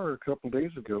guitar a couple of days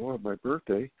ago on my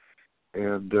birthday,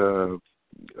 and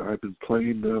I've been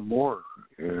playing more.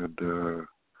 And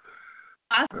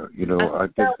I've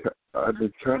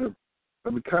been kind of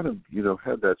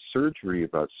had that surgery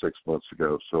about 6 months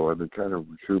ago, so I've been kind of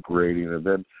recuperating, and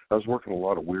then I was working a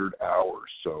lot of weird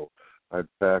hours, so I'm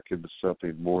back into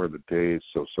something more of the days.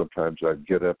 So sometimes I'd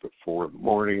get up at 4 in the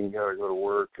morning and gotta go to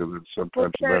work, and then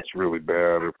sometimes that's really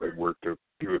bad if I work to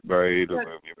do at night, and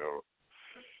then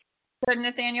So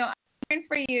Nathaniel, I'm looking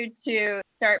for you to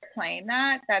start playing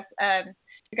that. That's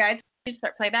you guys should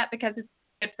start playing that because it's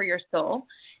good for your soul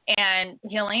and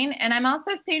healing. And I'm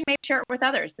also saying maybe share it with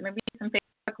others. So maybe do some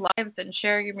Facebook Lives and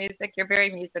share your music. You're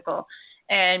very musical,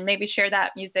 and maybe share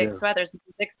that music to others.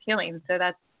 Music's healing, so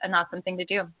that's an awesome thing to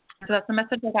do. So that's the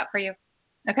message I got for you.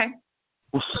 Okay.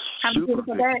 Well, have a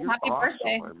beautiful day. Happy awesome.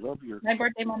 birthday. I love my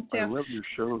birthday month too. I love your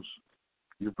shows.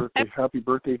 Your birthday, happy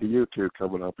birthday to you too,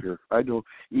 coming up here. I know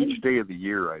each day of the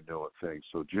year I know a thing.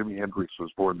 So Jimi Hendrix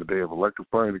was born the day of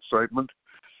electrifying excitement,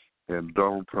 and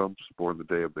Donald Trump's born the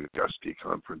day of the gusty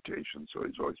confrontation. So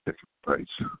he's always picking fights.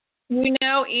 Each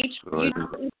day.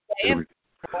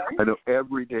 I know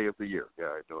every day of the year. Yeah,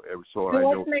 I know every. So I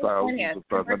know thousands of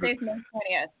Your birthday's May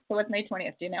 20th. So what's May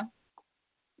 20th? Do you know?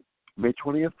 May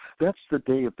 20th. That's the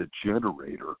day of the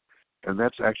generator, and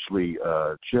that's actually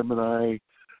Gemini.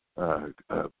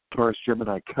 Taurus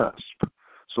Gemini cusp.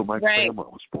 So my grandma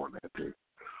was born that day.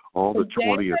 All the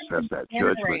 20th has that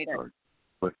judgment card.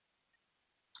 But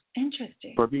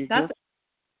interesting. For me,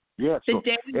 Yeah, The so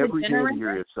day of the every day of the generator?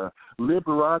 year, it's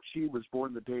Liberace was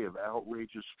born the day of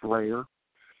Outrageous Flair,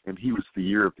 and he was the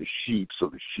year of the sheep. So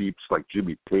the sheep's like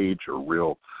Jimmy Page or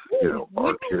real,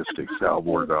 artistic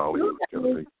Salvador Dali kind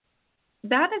of thing.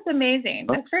 That is amazing.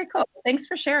 That's very cool. Thanks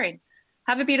for sharing.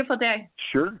 Have a beautiful day.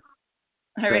 Sure.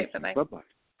 All right, bye-bye. Bye-bye.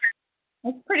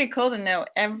 It's pretty cool to know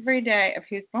every day of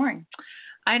who's born.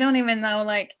 I don't even know,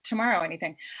 tomorrow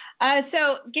anything.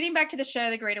 So getting back to the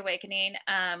show, The Great Awakening,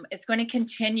 it's going to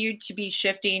continue to be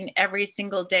shifting every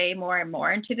single day more and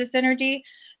more into this energy.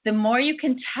 The more you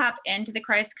can tap into the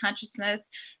Christ consciousness,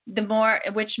 the more,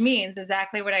 which means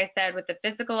exactly what I said with the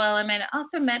physical element,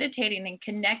 also meditating and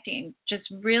connecting, just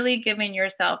really giving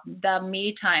yourself the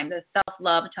me time, the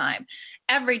self-love time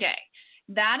every day.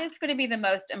 That is going to be the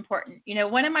most important.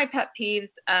 One of my pet peeves,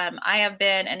 I have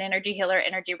been an energy healer,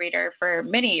 energy reader for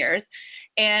many years,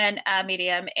 and a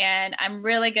medium, and I'm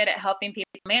really good at helping people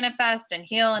manifest and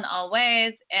heal in all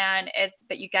ways,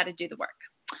 but you got to do the work.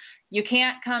 You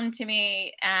can't come to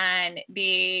me and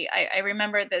I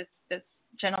remember this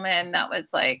gentleman that was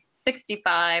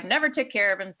 65, never took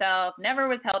care of himself, never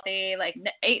was healthy,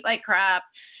 ate like crap,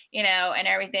 and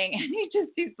everything.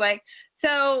 And he's like,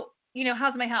 so,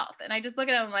 how's my health? And I just look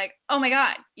at him like, oh my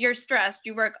God, you're stressed.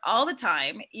 You work all the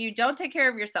time. You don't take care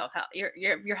of yourself,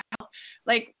 your health.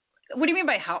 What do you mean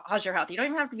by how's your health? You don't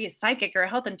even have to be a psychic or a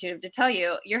health intuitive to tell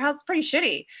you your health's pretty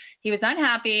shitty. He was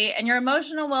unhappy, and your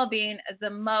emotional well-being is the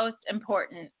most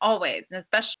important always, and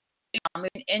especially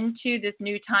moving into this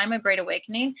new time of Great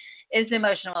Awakening is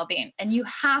emotional well-being, and you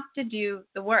have to do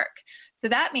the work. So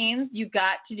that means you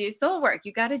got to do soul work.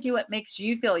 You got to do what makes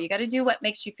you feel. You got to do what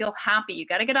makes you feel happy. You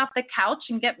got to get off the couch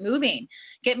and get moving.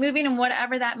 Get moving in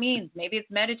whatever that means. Maybe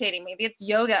it's meditating. Maybe it's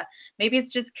yoga. Maybe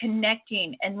it's just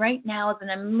connecting. And right now is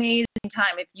an amazing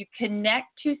time. If you connect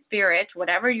to spirit,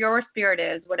 whatever your spirit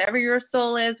is, whatever your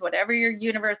soul is, whatever your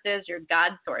universe is, your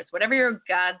God source, whatever your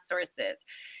God source is,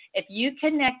 if you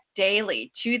connect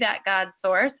daily to that God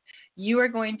source, you are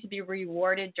going to be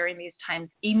rewarded during these times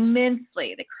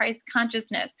immensely. The Christ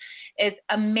consciousness is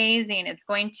amazing. It's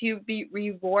going to be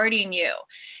rewarding you.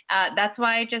 That's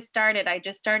why I just started.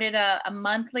 A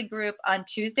monthly group on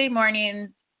Tuesday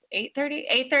mornings, 8:30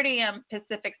 a.m.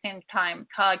 Pacific Standard Time,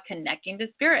 called Connecting to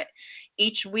Spirit.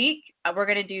 Each week, we're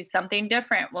going to do something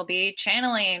different. We'll be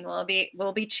channeling. We'll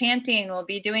be chanting. We'll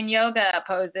be doing yoga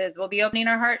poses. We'll be opening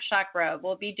our heart chakra.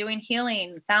 We'll be doing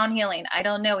healing, sound healing. I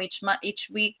don't know. Each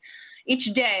week,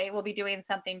 each day, we'll be doing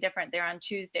something different there on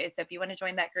Tuesday. So if you want to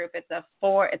join that group,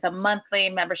 it's a monthly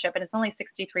membership, and it's only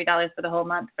 $63 for the whole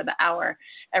month for the hour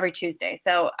every Tuesday.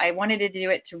 So I wanted to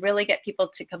do it to really get people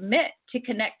to commit to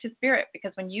connect to spirit,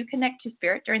 because when you connect to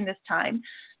spirit during this time,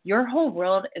 your whole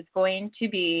world is going to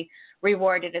be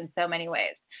rewarded in so many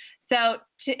ways. So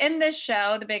to end this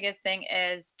show, the biggest thing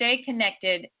is stay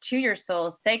connected to your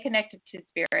soul, stay connected to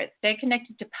spirit, stay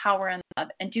connected to power and love,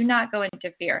 and do not go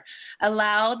into fear.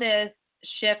 Allow this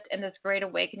shift and this great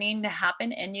awakening to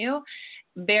happen in you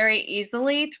very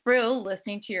easily through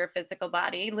listening to your physical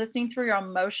body, listening through your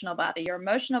emotional body. Your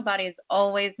emotional body is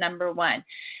always number one.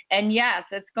 And yes,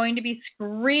 it's going to be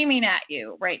screaming at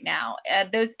you right now.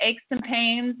 Those aches and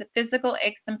pains, the physical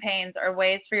aches and pains, are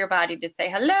ways for your body to say,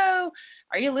 hello,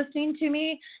 are you listening to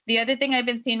me? The other thing I've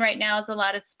been seeing right now is a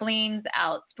lot of spleen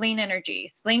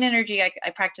energy. Spleen energy, I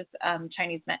practice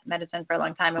Chinese medicine for a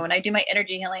long time. And when I do my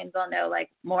energy healings, I'll know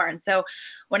more. And so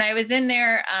when I was in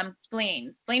there,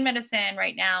 spleen medicine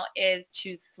right now is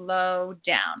to slow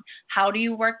down. How do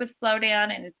you work with slow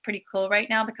down? And it's pretty cool right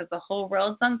now because the whole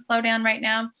world's on slow down right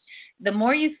now. The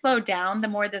more you slow down, the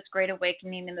more this great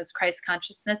awakening and this Christ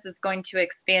consciousness is going to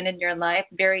expand in your life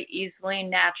very easily,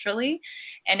 naturally,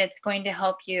 and it's going to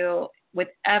help you with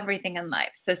everything in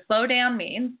life. So slow down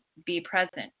means be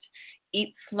present,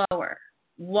 eat slower,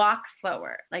 walk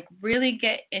slower, really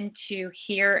get into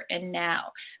here and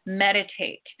now,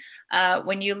 meditate.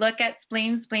 When you look at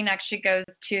spleen actually goes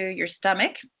to your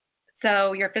stomach.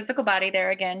 So your physical body there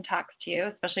again talks to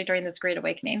you, especially during this great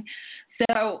awakening.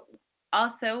 So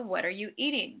also, what are you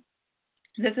eating?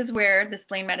 This is where the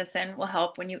spleen medicine will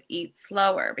help when you eat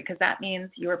slower, because that means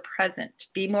you're present.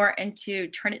 Be more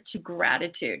turn it to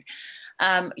gratitude.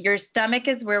 Your stomach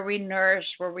is where we nourish,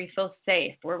 where we feel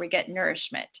safe, where we get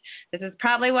nourishment. This is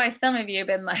probably why some of you have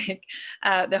been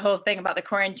the whole thing about the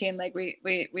quarantine,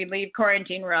 we leave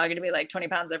quarantine, we're all going to be 20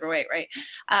 pounds overweight, right?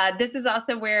 This is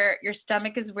also where your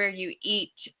stomach is where you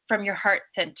eat from your heart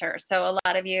center. So a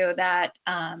lot of you that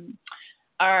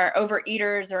are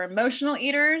overeaters or emotional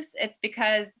eaters, it's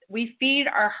because we feed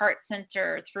our heart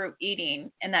center through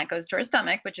eating, and that goes to our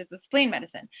stomach, which is the spleen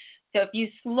medicine. So if you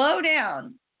slow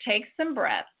down, take some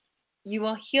breaths, you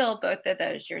will heal both of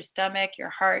those, your stomach, your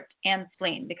heart, and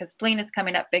spleen, because spleen is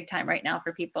coming up big time right now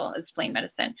for people as spleen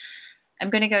medicine. I'm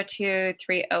going to go to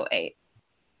 308.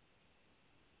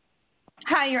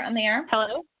 Hi, you're on the air.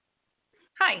 Hello.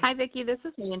 Hi. Hi, Vicki. This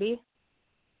is Mandy.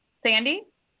 Sandy?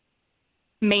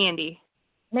 Mandy.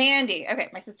 Okay,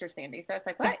 my sister's Sandy, so it's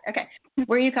like, what? Okay.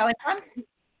 Where are you calling from?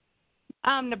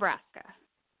 Nebraska.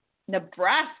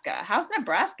 Nebraska. How's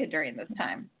Nebraska during this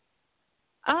time?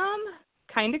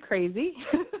 Kind of crazy.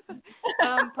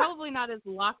 Probably not as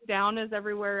locked down as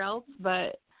everywhere else,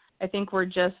 but I think we're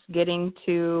just getting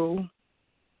to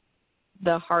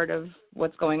the heart of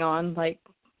what's going on. Like,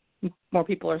 more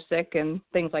people are sick and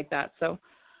things like that. So,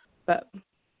 but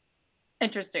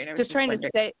interesting. Just trying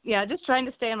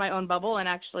to stay in my own bubble and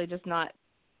actually just not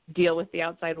deal with the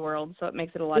outside world. So it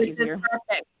makes it a lot easier.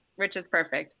 Which is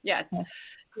perfect. Yes. Do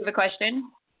you have a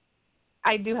question?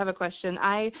 I do have a question.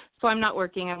 I'm not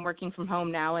working. I'm working from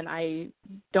home now, and I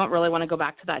don't really want to go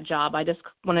back to that job. I just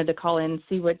wanted to call in and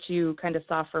see what you kind of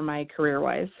saw for my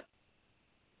career-wise.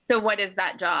 So what is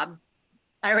that job?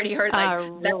 I already heard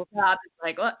that job is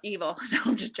like, well, evil. No,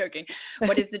 I'm just joking.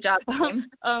 What is the job name?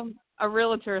 A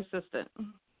realtor assistant.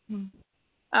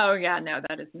 Oh, yeah, no,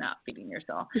 that is not feeding your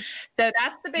soul. So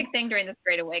that's the big thing during this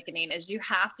Great Awakening is you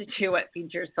have to do what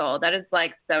feeds your soul. That is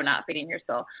like so not feeding your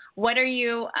soul. What are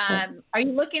you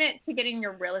looking at getting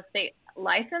your real estate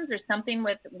license or something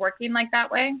with working like that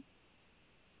way?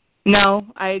 No,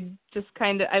 I just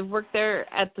I've worked there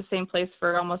at the same place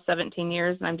for almost 17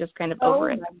 years, and I'm just kind of over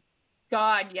it. Oh, my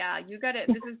God, yeah, you got it.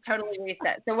 This is totally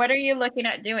reset. So what are you looking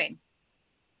at doing?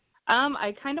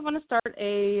 I kind of want to start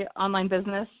a online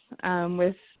business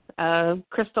with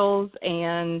crystals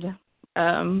and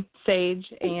sage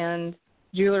and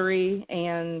jewelry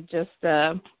and just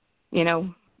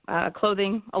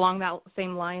clothing along that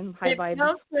same line. High vibe. It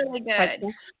feels really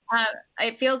good.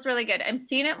 It feels really good. I'm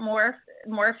seeing it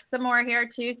morph some more here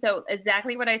too. So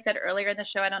exactly what I said earlier in the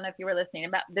show. I don't know if you were listening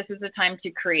about. This is the time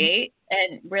to create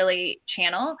and really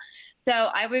channel. So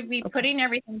I would be putting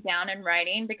everything down in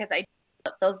writing because it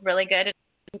feels really good. And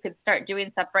you could start doing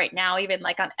stuff right now, even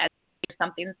like on Etsy or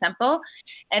something simple.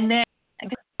 And then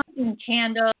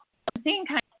candles. I'm seeing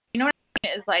kind of, you know what I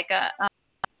mean, is like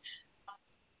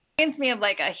reminds me of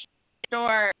like a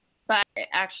store, but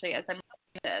actually as I'm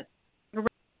looking at this, a really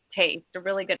good taste, a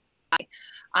really good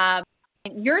eye.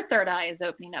 And your third eye is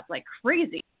opening up like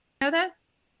crazy. You know this?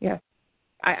 Yeah.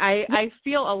 I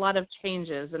feel a lot of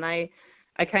changes, and I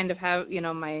kind of have,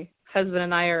 my husband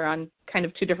and I are on kind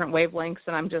of two different wavelengths,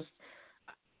 and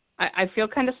I feel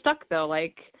kind of stuck though.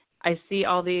 Like I see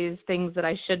all these things that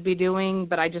I should be doing,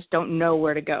 but I just don't know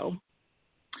where to go.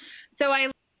 So I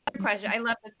love the question. I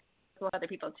love this with other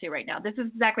people too right now. This is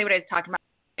exactly what I was talking about,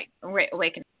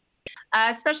 awakening,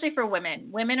 especially for women.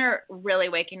 Women are really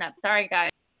waking up. Sorry, guys.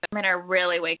 Women are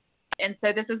really waking up. And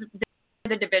so this is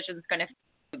the division is going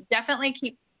to definitely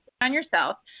keep on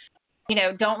yourself.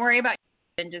 Don't worry about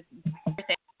and just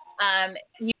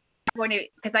you're going to,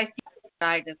 because I see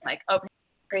I just like open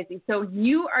crazy. So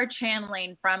you are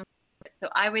channeling from. So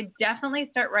I would definitely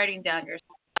start writing down your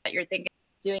stuff that you're thinking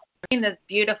of doing this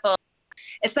beautiful.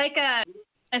 It's like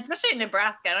especially in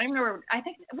Nebraska. I don't even know where. I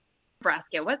think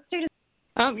Nebraska. What state is?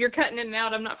 You're cutting in and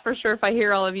out. I'm not for sure if I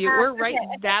hear all of you. We're right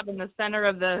dab in the center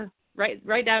of the right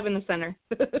dab in the center.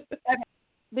 Okay.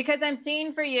 Because I'm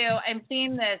seeing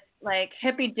this like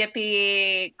hippy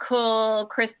dippy cool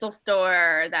crystal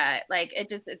store that like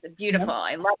it's beautiful. Yep.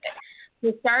 I love it.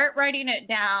 So start writing it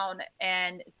down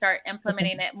and start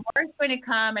implementing it. More is going to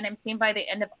come, and I'm seeing by the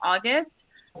end of August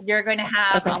you're going to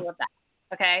have all of that.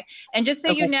 Okay. And just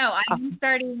so you know, I'm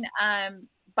starting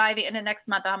by the end of next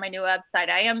month on my new website.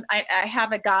 I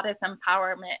have a goddess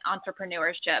empowerment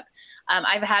entrepreneurship.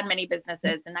 I've had many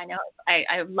businesses, and I know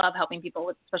I love helping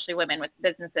people, especially women with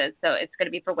businesses. So it's going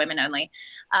to be for women only.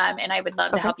 And I would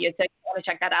love to help you. So you want to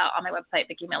check that out on my website,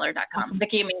 VickiMiller.com,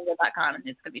 VickiMiller.com, and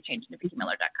it's going to be changing to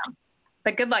VickiMiller.com.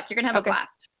 But good luck. You're going to have a blast.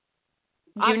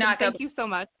 Awesome. Thank you so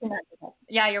much.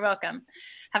 Yeah, you're welcome.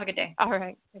 Have a good day. All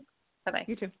right. Bye-bye.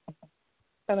 You too.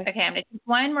 Bye-bye. Okay, I'm going to take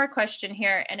one more question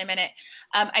here in a minute.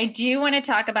 I do want to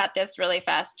talk about this really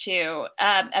fast, too,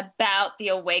 about the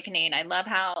awakening. I love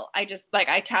how I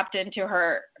tapped into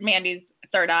Mandy's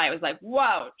third eye. I was like,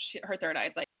 whoa, her third eye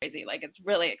is like crazy. Like, it's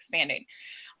really expanding.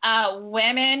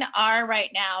 Women are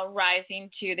right now rising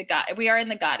to the God. We are in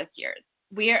the goddess years.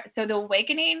 So the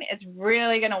awakening is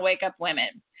really going to wake up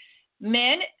women.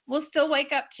 Men will still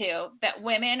wake up too, but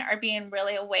women are being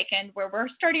really awakened where we're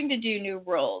starting to do new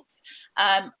roles.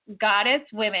 Goddess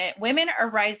women are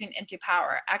rising into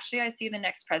power. Actually, I see the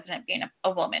next president being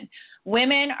a woman.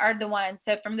 Women are the ones.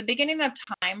 So from the beginning of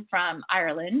time, from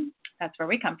Ireland, that's where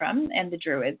we come from, and the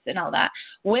Druids and all that,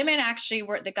 women actually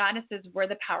were the goddesses, where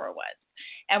the power was.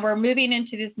 And we're moving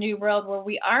into this new world where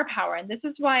we are power. And this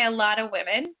is why a lot of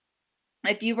women,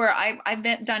 I've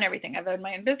done everything. I've owned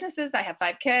my own businesses. I have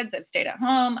 5 kids. I've stayed at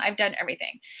home. I've done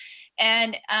everything.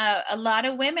 And a lot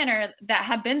of women that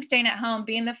have been staying at home,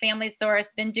 being the family source,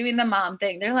 been doing the mom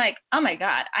thing. They're like, oh my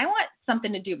God, I want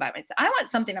something to do by myself. I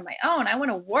want something on my own. I want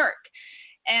to work.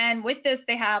 And with this,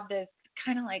 they have this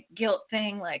kind of like guilt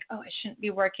thing, like, oh, I shouldn't be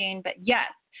working. But yes,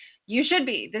 you should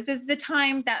be. This is the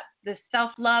time that the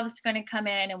self-love is going to come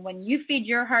in. And when you feed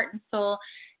your heart and soul,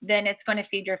 then it's going to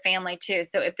feed your family too.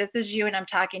 So if this is you and I'm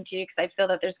talking to you, because I feel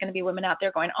that there's going to be women out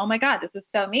there going, oh my God, this is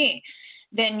so me.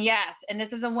 Then yes, and this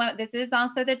is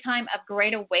also the time of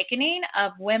great awakening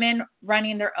of women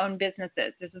running their own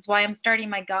businesses. This is why I'm starting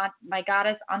my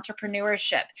Goddess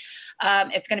Entrepreneurship.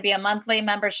 It's going to be a monthly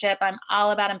membership. I'm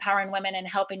all about empowering women and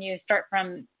helping you start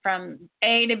from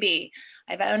A to B.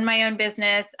 I've owned my own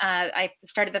business. I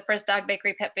started the first dog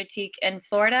bakery pet boutique in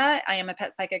Florida. I am a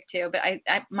pet psychic too, but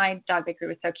my dog bakery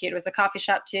was so cute. It was a coffee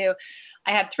shop too.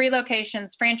 I have 3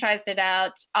 locations, franchised it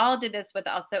out, all did this with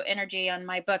also energy on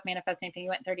my book, Manifest Anything You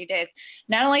Want in 30 Days.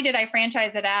 Not only did I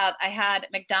franchise it out, I had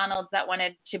McDonald's that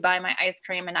wanted to buy my ice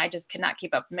cream, and I just could not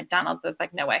keep up with McDonald's. It's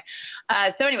like, no way.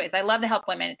 So anyways, I love to help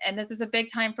women, and this is a big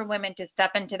time for women to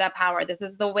step into that power. This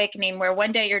is the awakening where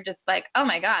one day you're just like, oh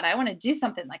my God, I want to do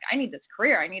something. Like, I need this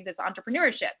career. I need this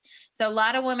entrepreneurship. So a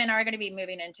lot of women are going to be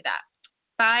moving into that.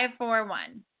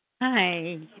 541.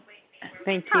 Hi.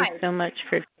 Thank you so much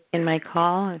for taking my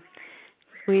call and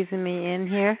squeezing me in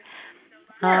here.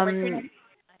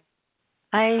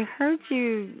 I heard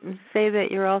you say that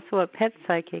you're also a pet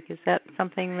psychic. Is that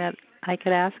something that I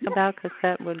could ask about? Because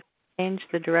that would change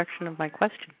the direction of my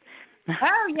question.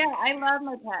 Oh, yeah. I love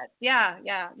my pets. Yeah.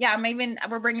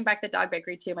 We're bringing back the dog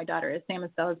bakery, too. My daughter is Sam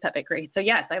and Stella's Pet Bakery. So,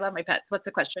 yes, I love my pets. What's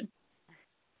the question?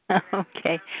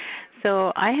 Okay.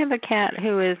 So I have a cat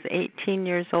who is 18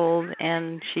 years old,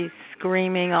 and she's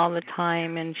screaming all the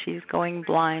time, and she's going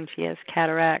blind. She has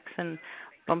cataracts and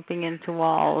bumping into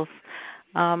walls.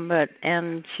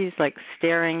 And she's like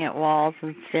staring at walls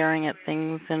and staring at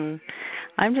things, and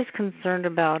I'm just concerned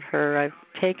about her.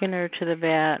 I've taken her to the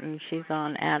vet, and she's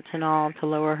on Atenol to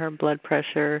lower her blood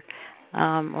pressure,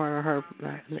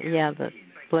 the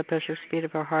blood pressure, speed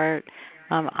of her heart.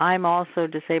 I'm also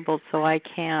disabled, so I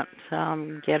can't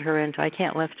I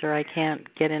can't lift her. I can't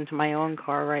get into my own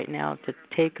car right now to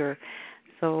take her.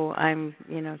 So I'm,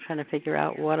 trying to figure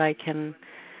out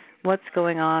what's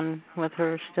going on with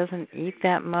her. She doesn't eat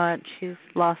that much. She's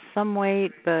lost some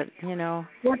weight, but,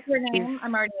 What's her name?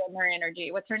 I'm already in her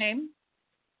energy. What's her name?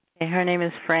 Her name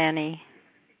is Franny.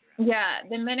 Yeah,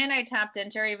 the minute I tapped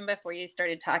into her, even before you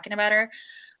started talking about her,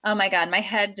 oh my God, my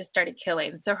head just started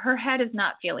killing. So her head is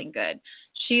not feeling good.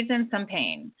 She's in some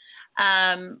pain.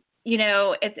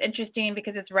 It's interesting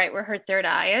because it's right where her third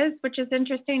eye is, which is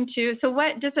interesting too. So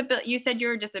what disability, you said you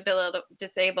were disabled.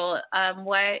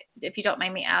 What, if you don't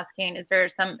mind me asking, is there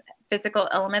some physical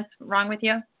elements wrong with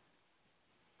you?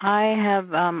 I have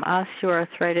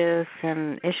osteoarthritis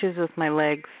and issues with my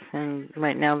legs, and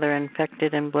right now they're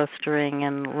infected and blistering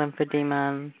and lymphedema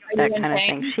and that kind of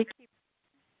thing.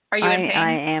 Are you in pain?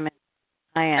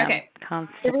 I am. Okay.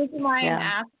 Constantly. The reason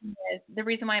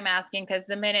why I'm asking because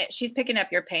the minute she's picking up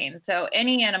your pain. So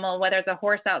any animal, whether it's a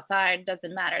horse outside,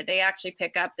 doesn't matter. They actually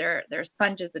pick up their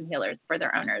sponges and healers for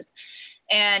their owners.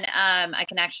 And I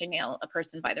can actually nail a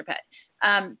person by their pet.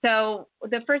 So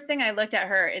the first thing I looked at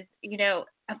her is,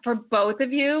 for both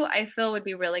of you, I feel would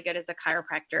be really good as a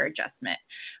chiropractor adjustment.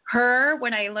 Her,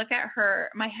 when I look at her,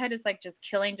 my head is like just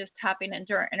killing, just tapping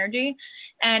into her energy.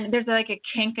 And there's like a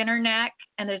kink in her neck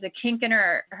and there's a kink in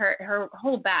her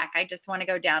whole back. I just want to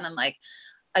go down and like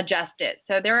adjust it.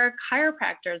 So there are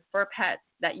chiropractors for pets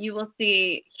that you will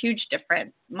see huge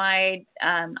difference. I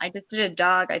just did a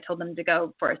dog. I told them to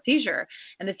go for a seizure,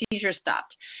 and the seizure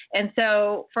stopped. And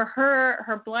so for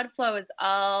her blood flow is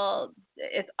all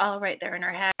right there in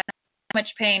her head. So much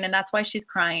pain, and that's why she's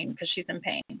crying, because she's in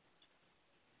pain.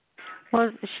 Well,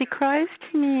 she cries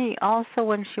to me also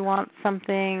when she wants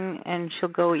something, and she'll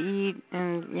go eat,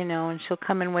 and and she'll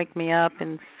come and wake me up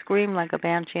and scream like a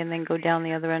banshee, and then go down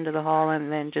the other end of the hall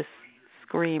and then just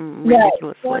scream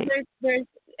ridiculously.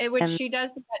 Well, she does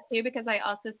that too, because I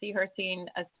also see her seeing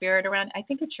a spirit around. I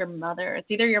think it's your mother. It's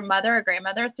either your mother or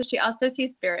grandmother. So she also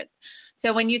sees spirits.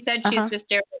 So when you said she's just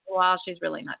staring at the wall, she's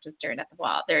really not just staring at the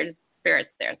wall. There's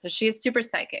spirits there. So she is super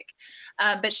psychic,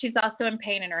 but she's also in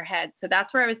pain in her head. So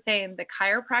that's where I was saying the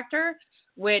chiropractor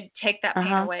would take that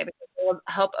pain away because it will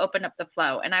help open up the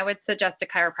flow. And I would suggest a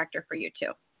chiropractor for you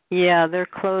too. Yeah, they're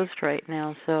closed right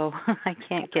now, so I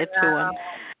can't get to one.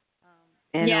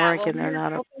 In Oregon, they're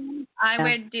not open. I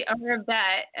would do over a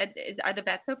vet. Are the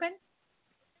vets open?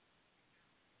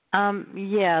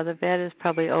 Yeah, the vet is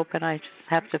probably open. I just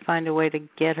have to find a way to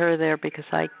get her there because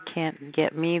I can't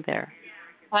get me there.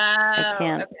 I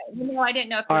can't. Okay. No, I didn't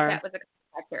know if the vet was a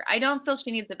chiropractor. I don't feel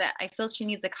she needs a vet. I feel she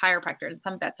needs a chiropractor, and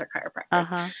some vets are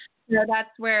chiropractors. So that's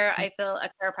where I feel a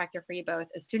chiropractor for you both,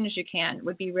 as soon as you can,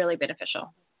 would be really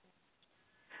beneficial.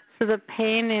 So the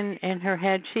pain in her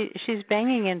head, she's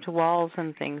banging into walls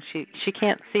and things. She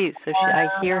can't see, so I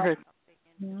hear her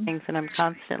things, and I'm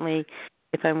constantly,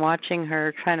 if I'm watching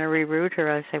her trying to reroute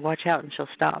her, I say, "Watch out," and she'll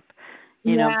stop.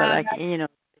 You know, but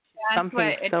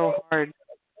something so hard.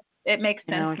 It makes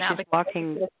sense now. She's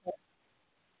walking.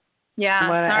 Yeah,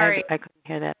 sorry. I couldn't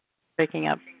hear that. Breaking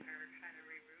up.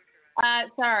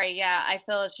 Sorry. Yeah, I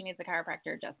feel she needs a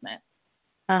chiropractor adjustment.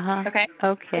 Okay.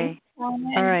 Okay. All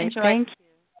right. Enjoy. Thank you.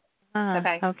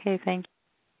 Okay. Okay, thank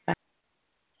you.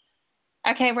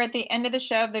 Bye. Okay, we're at the end of the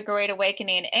show of The Great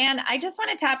Awakening, and I just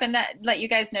want to tap in that, let you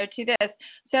guys know too this.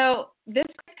 So this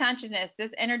consciousness,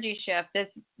 this energy shift, this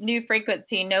new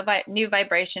frequency, new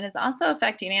vibration is also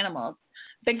affecting animals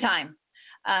big time.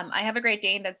 I have a Great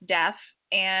Dane that's deaf,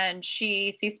 and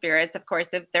she sees spirits. Of course,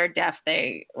 if they're deaf,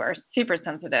 they are super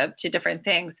sensitive to different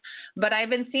things. But I've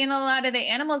been seeing a lot of the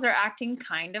animals are acting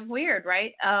kind of weird,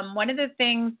 right? One of the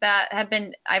things that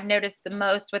I've noticed the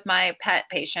most with my pet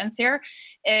patients here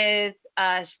is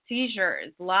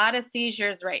seizures. A lot of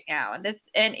seizures right now,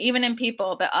 and even in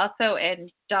people, but also in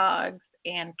dogs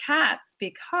and cats,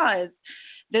 because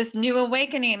this new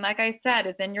awakening, like I said,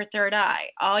 is in your third eye.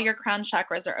 All your crown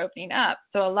chakras are opening up.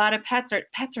 So a lot of pets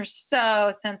are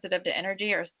so sensitive to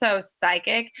energy, are so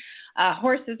psychic.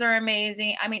 Horses are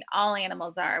amazing. I mean, all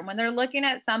animals are. When they're looking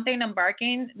at something and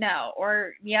barking, no,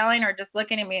 or yelling, or just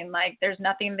looking at me and like there's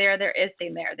nothing there, there is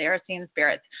thing there. They are seeing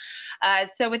spirits.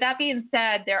 So with that being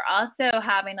said, they're also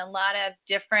having a lot of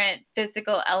different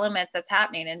physical elements that's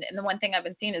happening. And the one thing I've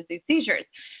been seeing is these seizures.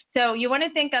 So you want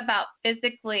to think about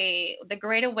physically, the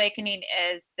Great Awakening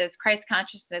is this Christ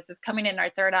consciousness is coming in our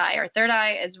third eye. Our third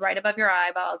eye is right above your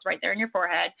eyeballs, right there in your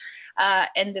forehead,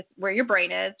 and this where your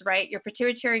brain is, right? Your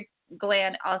pituitary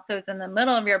gland also is in the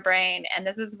middle of your brain, and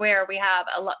this is where we have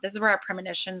a lot. This is where our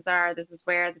premonitions are. This is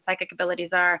where the psychic abilities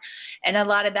are, and a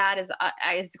lot of that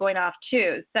is going off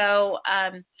too. So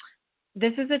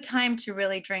this is a time to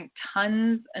really drink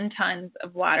tons and tons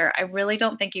of water. I really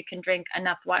don't think you can drink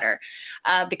enough water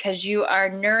because you are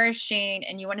nourishing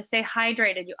and you want to stay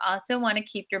hydrated. You also want to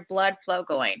keep your blood flow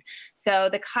going. So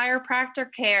the chiropractor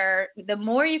care, the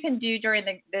more you can do during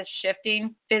this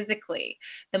shifting physically,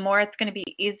 the more it's going to be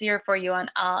easier for you on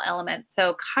all elements.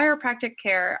 So chiropractic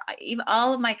care, even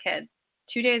all of my kids,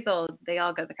 2 days old, they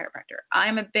all go to the chiropractor.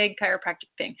 I'm a big chiropractic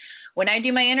thing. When I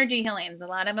do my energy healings, a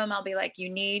lot of them I'll be like, you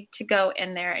need to go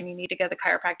in there and you need to go to the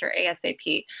chiropractor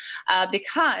ASAP.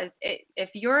 Because if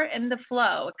you're in the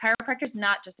flow, chiropractor is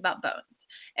not just about bones.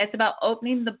 It's about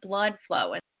opening the blood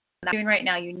flow. And that's what I'm doing right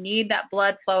now. You need that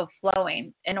blood flow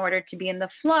flowing in order to be in the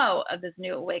flow of this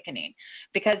new awakening.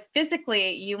 Because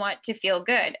physically, you want to feel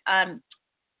good.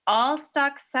 All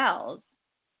stuck cells,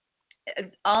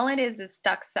 all it is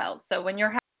stuck cells. So when you're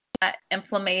having that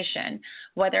inflammation,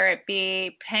 whether it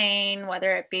be pain,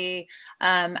 whether it be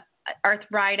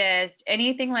arthritis,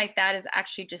 anything like that is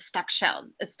actually just stuck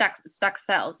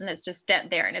cells, and it's just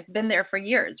there, and it's been there for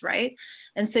years, right?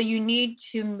 And so you need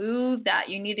to move that.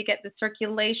 You need to get the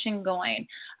circulation going.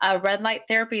 Red light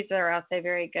therapies are also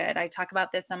very good. I talk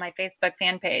about this on my Facebook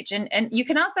fan page, and you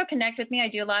can also connect with me. I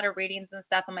do a lot of readings and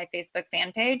stuff on my Facebook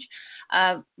fan page.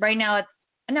 Right now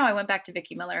I went back to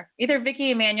Vicki Miller, either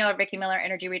Vicki Emanuel or Vicki Miller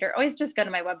Energy Reader. Always just go to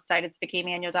my website. It's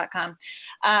VickiEmanuel.com.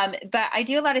 But I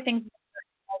do a lot of things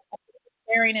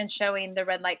sharing and showing the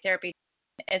red light therapy.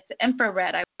 It's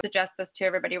infrared. I would suggest this to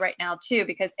everybody right now too,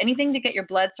 because anything to get your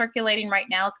blood circulating right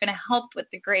now is going to help with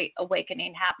the Great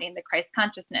Awakening happening, the Christ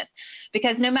consciousness.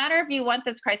 Because no matter if you want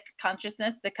this Christ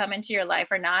consciousness to come into your life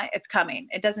or not, it's coming.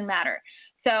 It doesn't matter.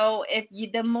 So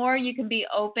the more you can be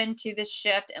open to this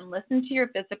shift and listen to your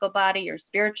physical body, your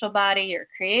spiritual body, your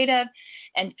creative,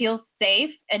 and feel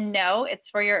safe and know it's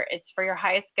for your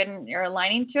highest good and you're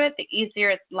aligning to it, the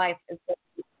easier life is.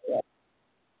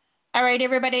 All right,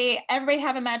 everybody. Everybody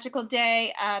have a magical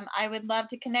day. I would love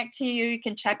to connect to you. You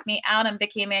can check me out on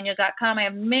VickiEmmanuel.com. I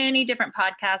have many different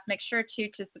podcasts. Make sure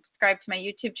to subscribe to my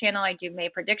YouTube channel. I do May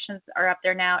predictions are up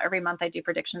there now. Every month I do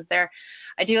predictions there.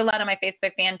 I do a lot on my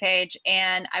Facebook fan page,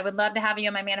 and I would love to have you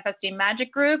in my Manifesting Magic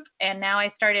group. And now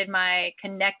I started my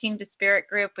Connecting to Spirit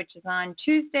group, which is on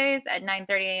Tuesdays at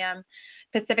 9:30 a.m.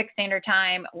 Pacific Standard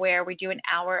Time, where we do an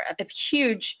hour of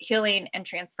huge healing and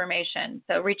transformation.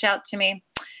 So reach out to me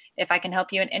if I can help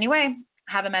you in any way.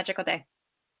 Have a magical day.